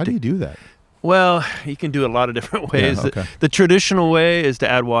alcohol. How do you do that? Well, you can do it a lot of different ways. Yeah, okay. The traditional way is to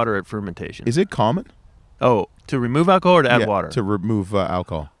add water at fermentation. Is it common? Oh, to remove alcohol or to add water? To remove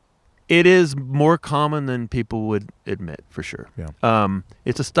alcohol. It is more common than people would admit, for sure. Yeah.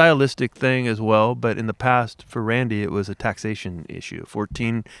 It's a stylistic thing as well, but in the past, for Randy, it was a taxation issue.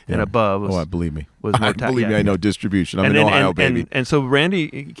 14 and above believe me. Was more believe me, I know distribution. I'm an Ohio baby. And so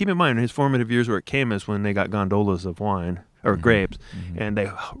Randy, keep in mind, his formative years where it came is when they got gondolas of wine, or grapes, and they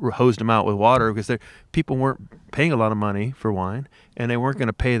hosed them out with water because people weren't paying a lot of money for wine, and they weren't going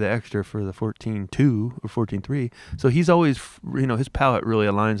to pay the extra for the 14.2 or 14.3. So he's always, his palate really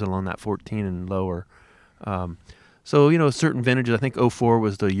aligns along that 14 and lower. So, certain vintages, I think 04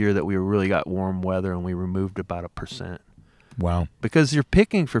 was the year that we really got warm weather and we removed about 1%. Wow. Because you're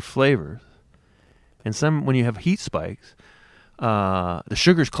picking for flavors, and when you have heat spikes, The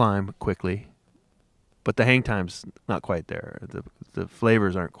sugars climb quickly, but the hang time's not quite there. The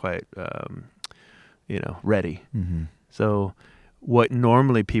flavors aren't quite, ready. Mm-hmm. So what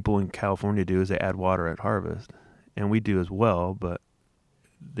normally people in California do is they add water at harvest, and we do as well, but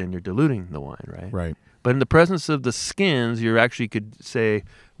then you're diluting the wine, right? Right. But in the presence of the skins, you actually could say,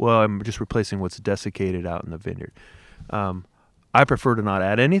 well, I'm just replacing what's desiccated out in the vineyard. I prefer to not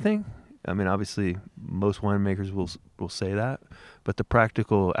add anything. I mean, obviously, most winemakers will say that, but the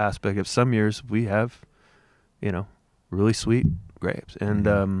practical aspect of some years we have, really sweet grapes,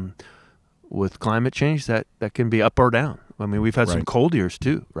 and with climate change, that can be up or down. I mean, we've had some cold years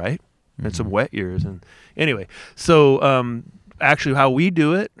too, right? And some wet years, and anyway, so actually, how we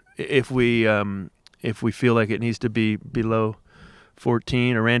do it, if we feel like it needs to be below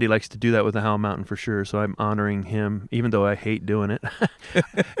 14, or Randy likes to do that with the Howell Mountain for sure, so I'm honoring him, even though I hate doing it.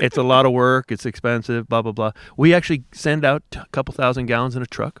 It's a lot of work, it's expensive, blah, blah, blah. We actually send out a couple thousand gallons in a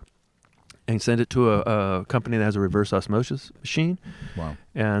truck and send it to a company that has a reverse osmosis machine. Wow.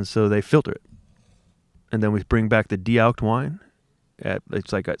 And so they filter it. And then we bring back the de-alked wine,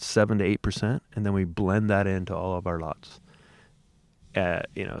 it's like at 7 to 8%, and then we blend that into all of our lots. Wow.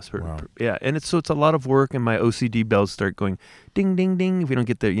 Yeah, and it's a lot of work, and my OCD bells start going ding, ding, ding if we don't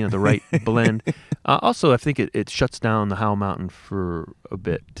get the right blend. Also, I think it shuts down the Howell Mountain for a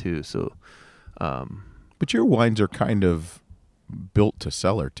bit too. So, but your wines are kind of built to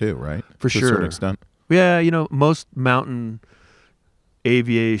cellar too, right? For to sure, a certain extent. Yeah, most mountain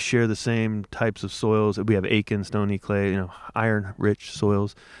AVAs share the same types of soils. We have Aiken, stony clay, iron-rich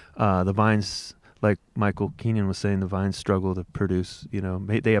soils. The vines, like Michael Keenan was saying, the vines struggle to produce,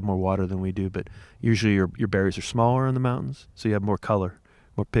 they have more water than we do, but usually your berries are smaller in the mountains, so you have more color,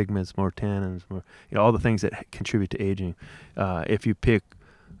 more pigments, more tannins, more, all the things that contribute to aging. If you pick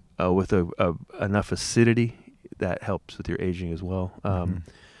with enough acidity, that helps with your aging as well.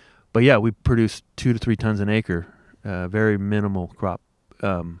 But yeah, we produce 2 to 3 tons an acre, very minimal crop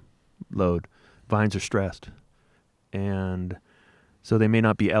load. Vines are stressed, and so they may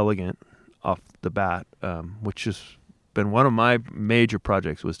not be elegant off the bat, which has been one of my major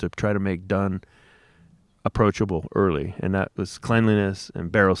projects, was to try to make Dunn approachable early, and that was cleanliness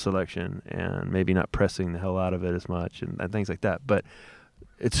and barrel selection and maybe not pressing the hell out of it as much and things like that. But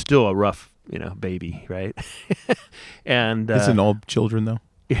it's still a rough, baby, right? And Isn't all children though?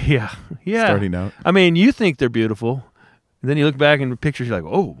 Yeah. Starting out. I mean, you think they're beautiful. And then you look back in the pictures, you're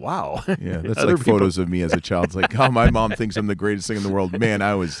like, oh, wow. Yeah, that's like photos of me as a child. It's like, oh, my mom thinks I'm the greatest thing in the world. Man,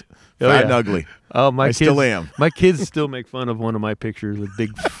 I was fat and ugly. Oh, I still am. My kids still make fun of one of my pictures with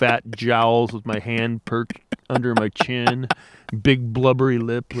big fat jowls with my hand perched under my chin, big blubbery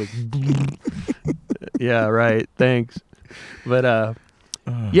lip. Yeah, right. Thanks. But,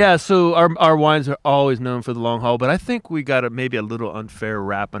 yeah, so our wines are always known for the long haul, but I think we got maybe a little unfair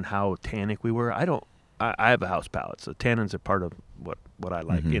rap on how tannic we were. I have a house palate, so tannins are part of what I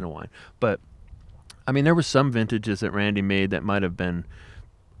like in a wine. But, I mean, there were some vintages that Randy made that might have been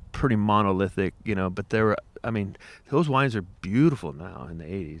pretty monolithic, but those wines are beautiful now in the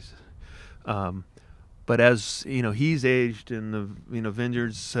 80s. But as, he's aged and the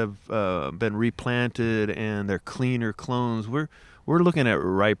vineyards have been replanted and they're cleaner clones, we're looking at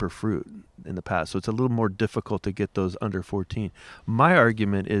riper fruit in the past, so it's a little more difficult to get those under 14. My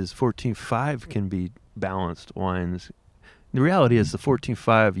argument is 14.5 can be balanced wines. The reality is the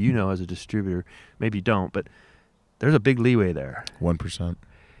 14.5, as a distributor, maybe you don't, but there's a big leeway there. 1%.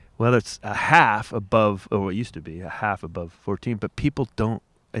 Well, it's a half above, or what used to be, a half above 14, but people don't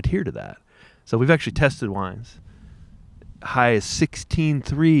adhere to that. So we've actually tested wines high as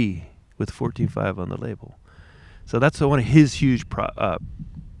 16.3 with 14.5 on the label. So that's one of his huge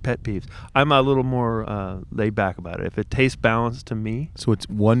pet peeves. I'm a little more laid back about it. If it tastes balanced to me. So it's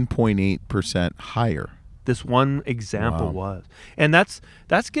 1.8% higher. This one example was. And that's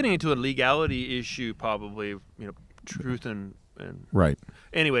getting into a legality issue probably, truth and right.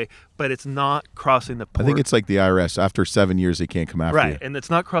 Anyway, but it's not crossing the port. I think it's like the IRS. After 7 years, they can't come after you. Right, and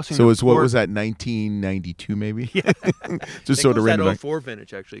it's not crossing the port. So what was that, 1992 maybe? Yeah. Just sort of random. It was that 04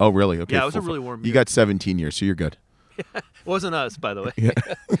 vintage, actually. Oh, really? Okay. Yeah, it was a really warm year. You got 17 years, so you're good. It wasn't us, by the way. Yeah.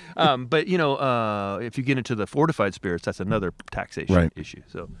 But, if you get into the fortified spirits, that's another taxation issue.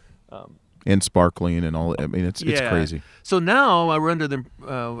 So, and sparkling and all. I mean, it's crazy. So now we're under the,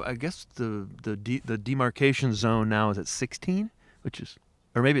 I guess the demarcation zone now is at 16, which is,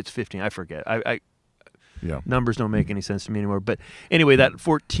 or maybe it's 15. I forget. Numbers don't make any sense to me anymore. But anyway, that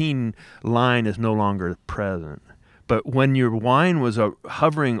 14 line is no longer present. But when your wine was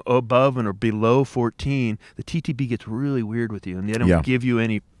hovering above and or below 14, the TTB gets really weird with you, and they don't give you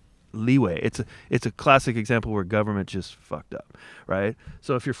any leeway. It's a classic example where government just fucked up, right?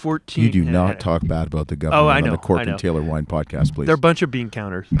 So if you're 14, You do not talk bad about the government I know, on the Cork I know. and Taylor Wine Podcast, please. They're a bunch of bean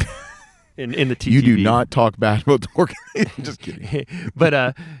counters in the TTV. You do not talk bad about the Cork. Just kidding.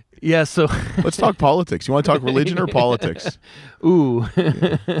 But yeah, so Let's talk politics. You want to talk religion or politics? ooh.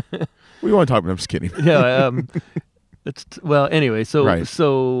 We want to talk. I'm just kidding. Yeah, well, anyway, so Right.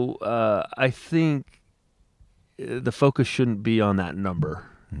 I think the focus shouldn't be on that number.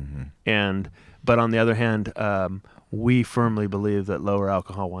 Mm-hmm. But on the other hand, we firmly believe that lower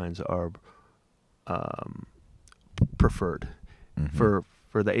alcohol wines are preferred for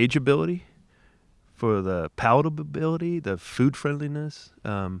the ageability, for the palatability, the food friendliness,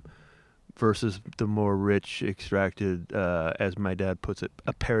 versus the more rich extracted, as my dad puts it,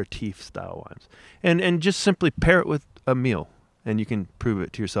 aperitif style wines. And just simply pair it with a meal, and you can prove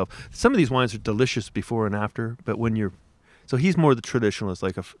it to yourself. Some of these wines are delicious before and after, but so he's more the traditionalist.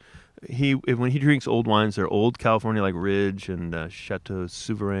 Like when he drinks old wines, they're old California, like Ridge and Chateau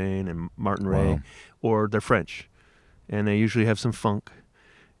Souverain and Martin Ray, or they're French, and they usually have some funk,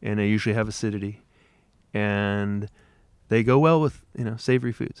 and they usually have acidity, and they go well with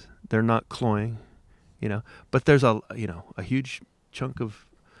savory foods. They're not cloying, But there's a huge chunk of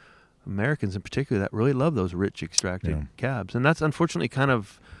Americans in particular that really love those rich extracted cabs, and that's unfortunately kind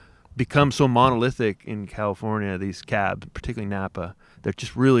of become so monolithic in California. These cabs, particularly Napa, they're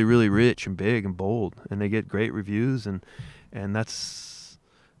just really, really rich and big and bold, and they get great reviews, and that's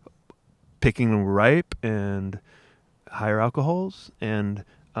picking them ripe and higher alcohols, and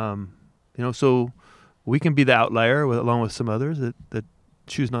so we can be the outlier along with some others that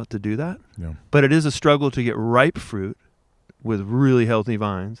choose not to do that. Yeah. But it is a struggle to get ripe fruit with really healthy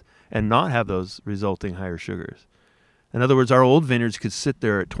vines and not have those resulting higher sugars. In other words, our old vineyards could sit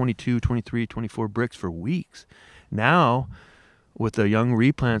there at 22, 23, 24 bricks for weeks. Now, with the young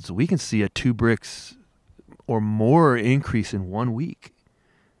replants, we can see a 2 bricks or more increase in 1 week.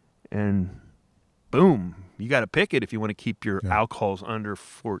 And boom, you got to pick it if you want to keep your alcohols under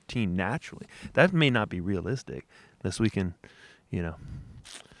 14 naturally. That may not be realistic unless we can,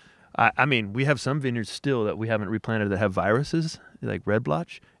 I mean, we have some vineyards still that we haven't replanted that have viruses, like red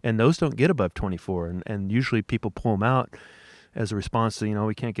blotch, and those don't get above 24. And usually people pull them out as a response to,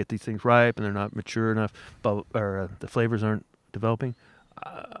 we can't get these things ripe and they're not mature enough, or the flavors aren't developing.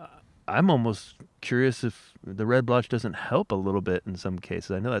 I'm almost curious if the red blotch doesn't help a little bit in some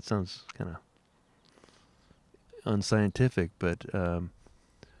cases. I know that sounds kind of unscientific, but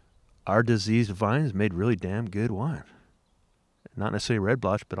our diseased vines made really damn good wine. Not necessarily red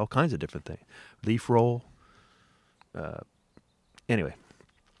blotch, but all kinds of different things. Leaf roll. Anyway.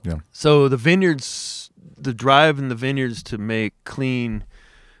 Yeah. So the vineyards, the drive in the vineyards to make clean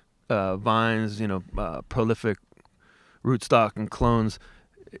vines, prolific rootstock and clones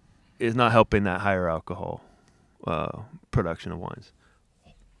is not helping that higher alcohol production of wines.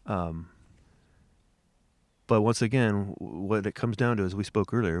 But once again, what it comes down to, as we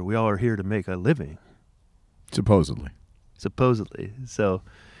spoke earlier, we all are here to make a living. Supposedly. So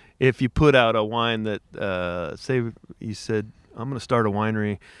if you put out a wine that, say you said, I'm going to start a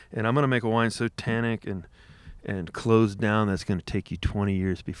winery and I'm going to make a wine so tannic and closed down that's going to take you 20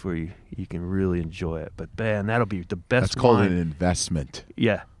 years before you can really enjoy it. But man, that'll be the best That's called wine. an investment.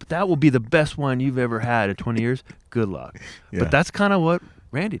 Yeah, but that will be the best wine you've ever had in 20 years. Good luck. Yeah. But that's kind of what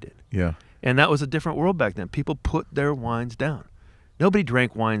Randy did. Yeah. And that was a different world back then. People put their wines down. Nobody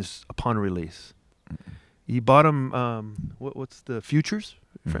drank wines upon release. You bought them, what's the futures?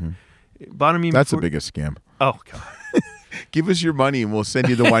 Mm-hmm. Bought them even That's the biggest scam. Oh, God. Give us your money and we'll send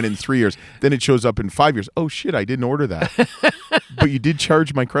you the wine in 3 years. Then it shows up in 5 years. Oh, shit, I didn't order that. But you did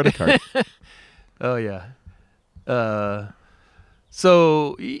charge my credit card. Oh, yeah.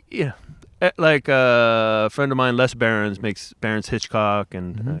 So, like a friend of mine, Les Barons, makes Barons Hitchcock,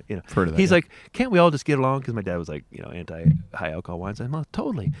 and Heard of that, he's yeah. like, can't we all just get along? Because my dad was like, anti-high alcohol wines. I'm like,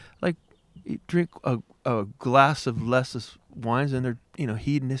 totally. Like, you drink a glass of less wines, and they're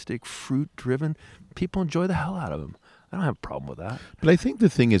hedonistic, fruit-driven. People enjoy the hell out of them. I don't have a problem with that. But I think the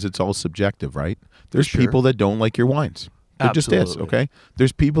thing is, it's all subjective, right? There's sure. people that don't like your wines. It just is, Absolutely. okay?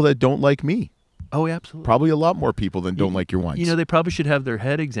 There's people that don't like me. Oh, absolutely. Probably a lot more people than don't like your wines. They probably should have their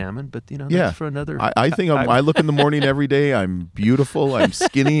head examined, but that's for another. I think I look in the morning every day. I'm beautiful. I'm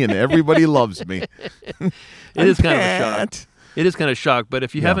skinny, and everybody loves me. It is kind of a shock. It is kind of a shock. But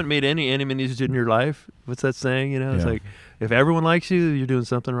if you Yeah. haven't made any enemies in your life, what's that saying? It's Yeah. like, if everyone likes you, you're doing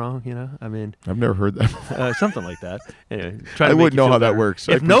something wrong. I mean, I've never heard that. something like that. Anyway, I wouldn't know how that works.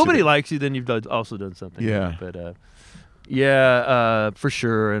 So I If appreciate nobody it. likes you, then you've also done something. Yeah. But for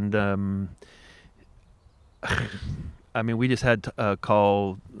sure. And I mean, we just had to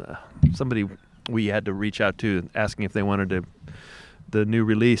call somebody we had to reach out to asking if they wanted the new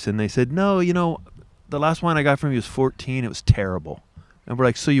release, and they said, no, the last wine I got from you was 14. It was terrible. And we're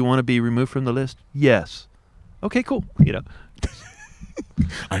like, so you want to be removed from the list? Yes. Okay, cool.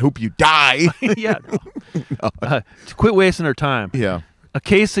 I hope you die. Yeah. No. Quit wasting our time. Yeah. A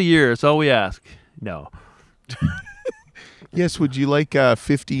case a year. That's all we ask. No. Yes. Would you like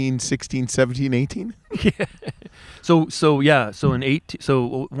 15, 16, 17, 18? Yeah. So in 18.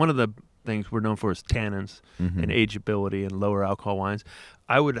 So one of the things we're known for is tannins and ageability and lower alcohol wines.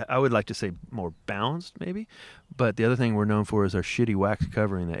 I would like to say more balanced maybe, but the other thing we're known for is our shitty wax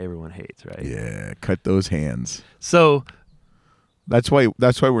covering that everyone hates, right? Yeah, cut those hands. So that's why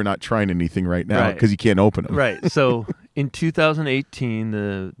we're not trying anything right now, because you can't open them. Right. So in 2018,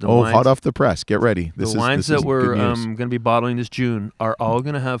 the wines, hot off the press. Get ready. The wines that we're going to be bottling this June are all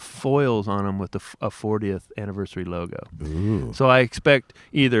going to have foils on them with a 40th anniversary logo. Ooh. So I expect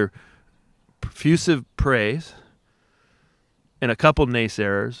either profusive praise and a couple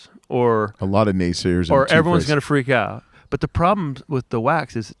naysayers, or a lot of naysayers, or everyone's going to freak out. But the problem with the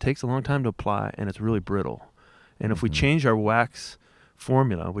wax is it takes a long time to apply, and it's really brittle. And if we change our wax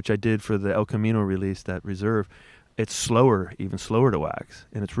formula, which I did for the El Camino release, that reserve, it's slower, even slower to wax,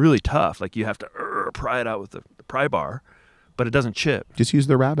 and it's really tough. Like you have to pry it out with the pry bar, but it doesn't chip. Just use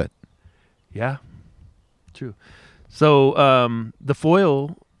the rabbit. Yeah, true. So the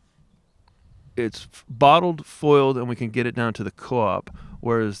foil, it's bottled, foiled, and we can get it down to the co-op,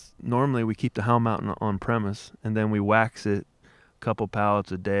 whereas normally we keep the helm out on premise, and then we wax it a couple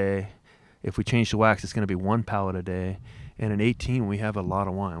pallets a day. If we change the wax, it's going to be 1 pallet a day. And in 18, we have a lot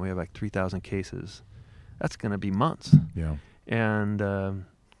of wine. We have like 3,000 cases. That's going to be months. Yeah. And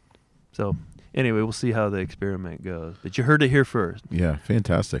so anyway, we'll see how the experiment goes. But you heard it here first. Yeah,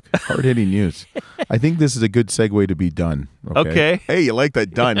 fantastic. Hard-hitting news. I think this is a good segue to be done. Okay. Hey, you like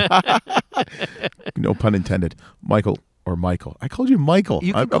that? Done. No pun intended. Michael. I called you Michael.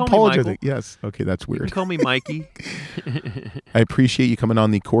 You can I call me Michael. Yes. Okay, that's weird. You can call me Mikey. I appreciate you coming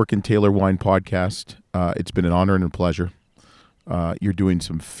on the Cork and Taylor Wine Podcast. It's been an honor and a pleasure. You're doing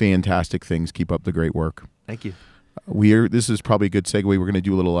some fantastic things. Keep up the great work. Thank you. This is probably a good segue. We're going to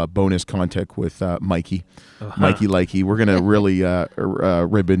do a little bonus content with Mikey. Mikey Likey. We're going to really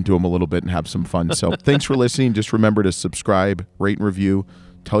rib into him a little bit and have some fun. So thanks for listening. Just remember to subscribe, rate and review,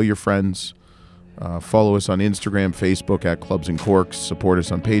 tell your friends. Follow us on Instagram, Facebook at Clubs and Corks. Support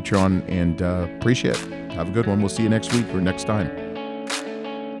us on Patreon, and appreciate it. Have a good one. We'll see you next week or next time.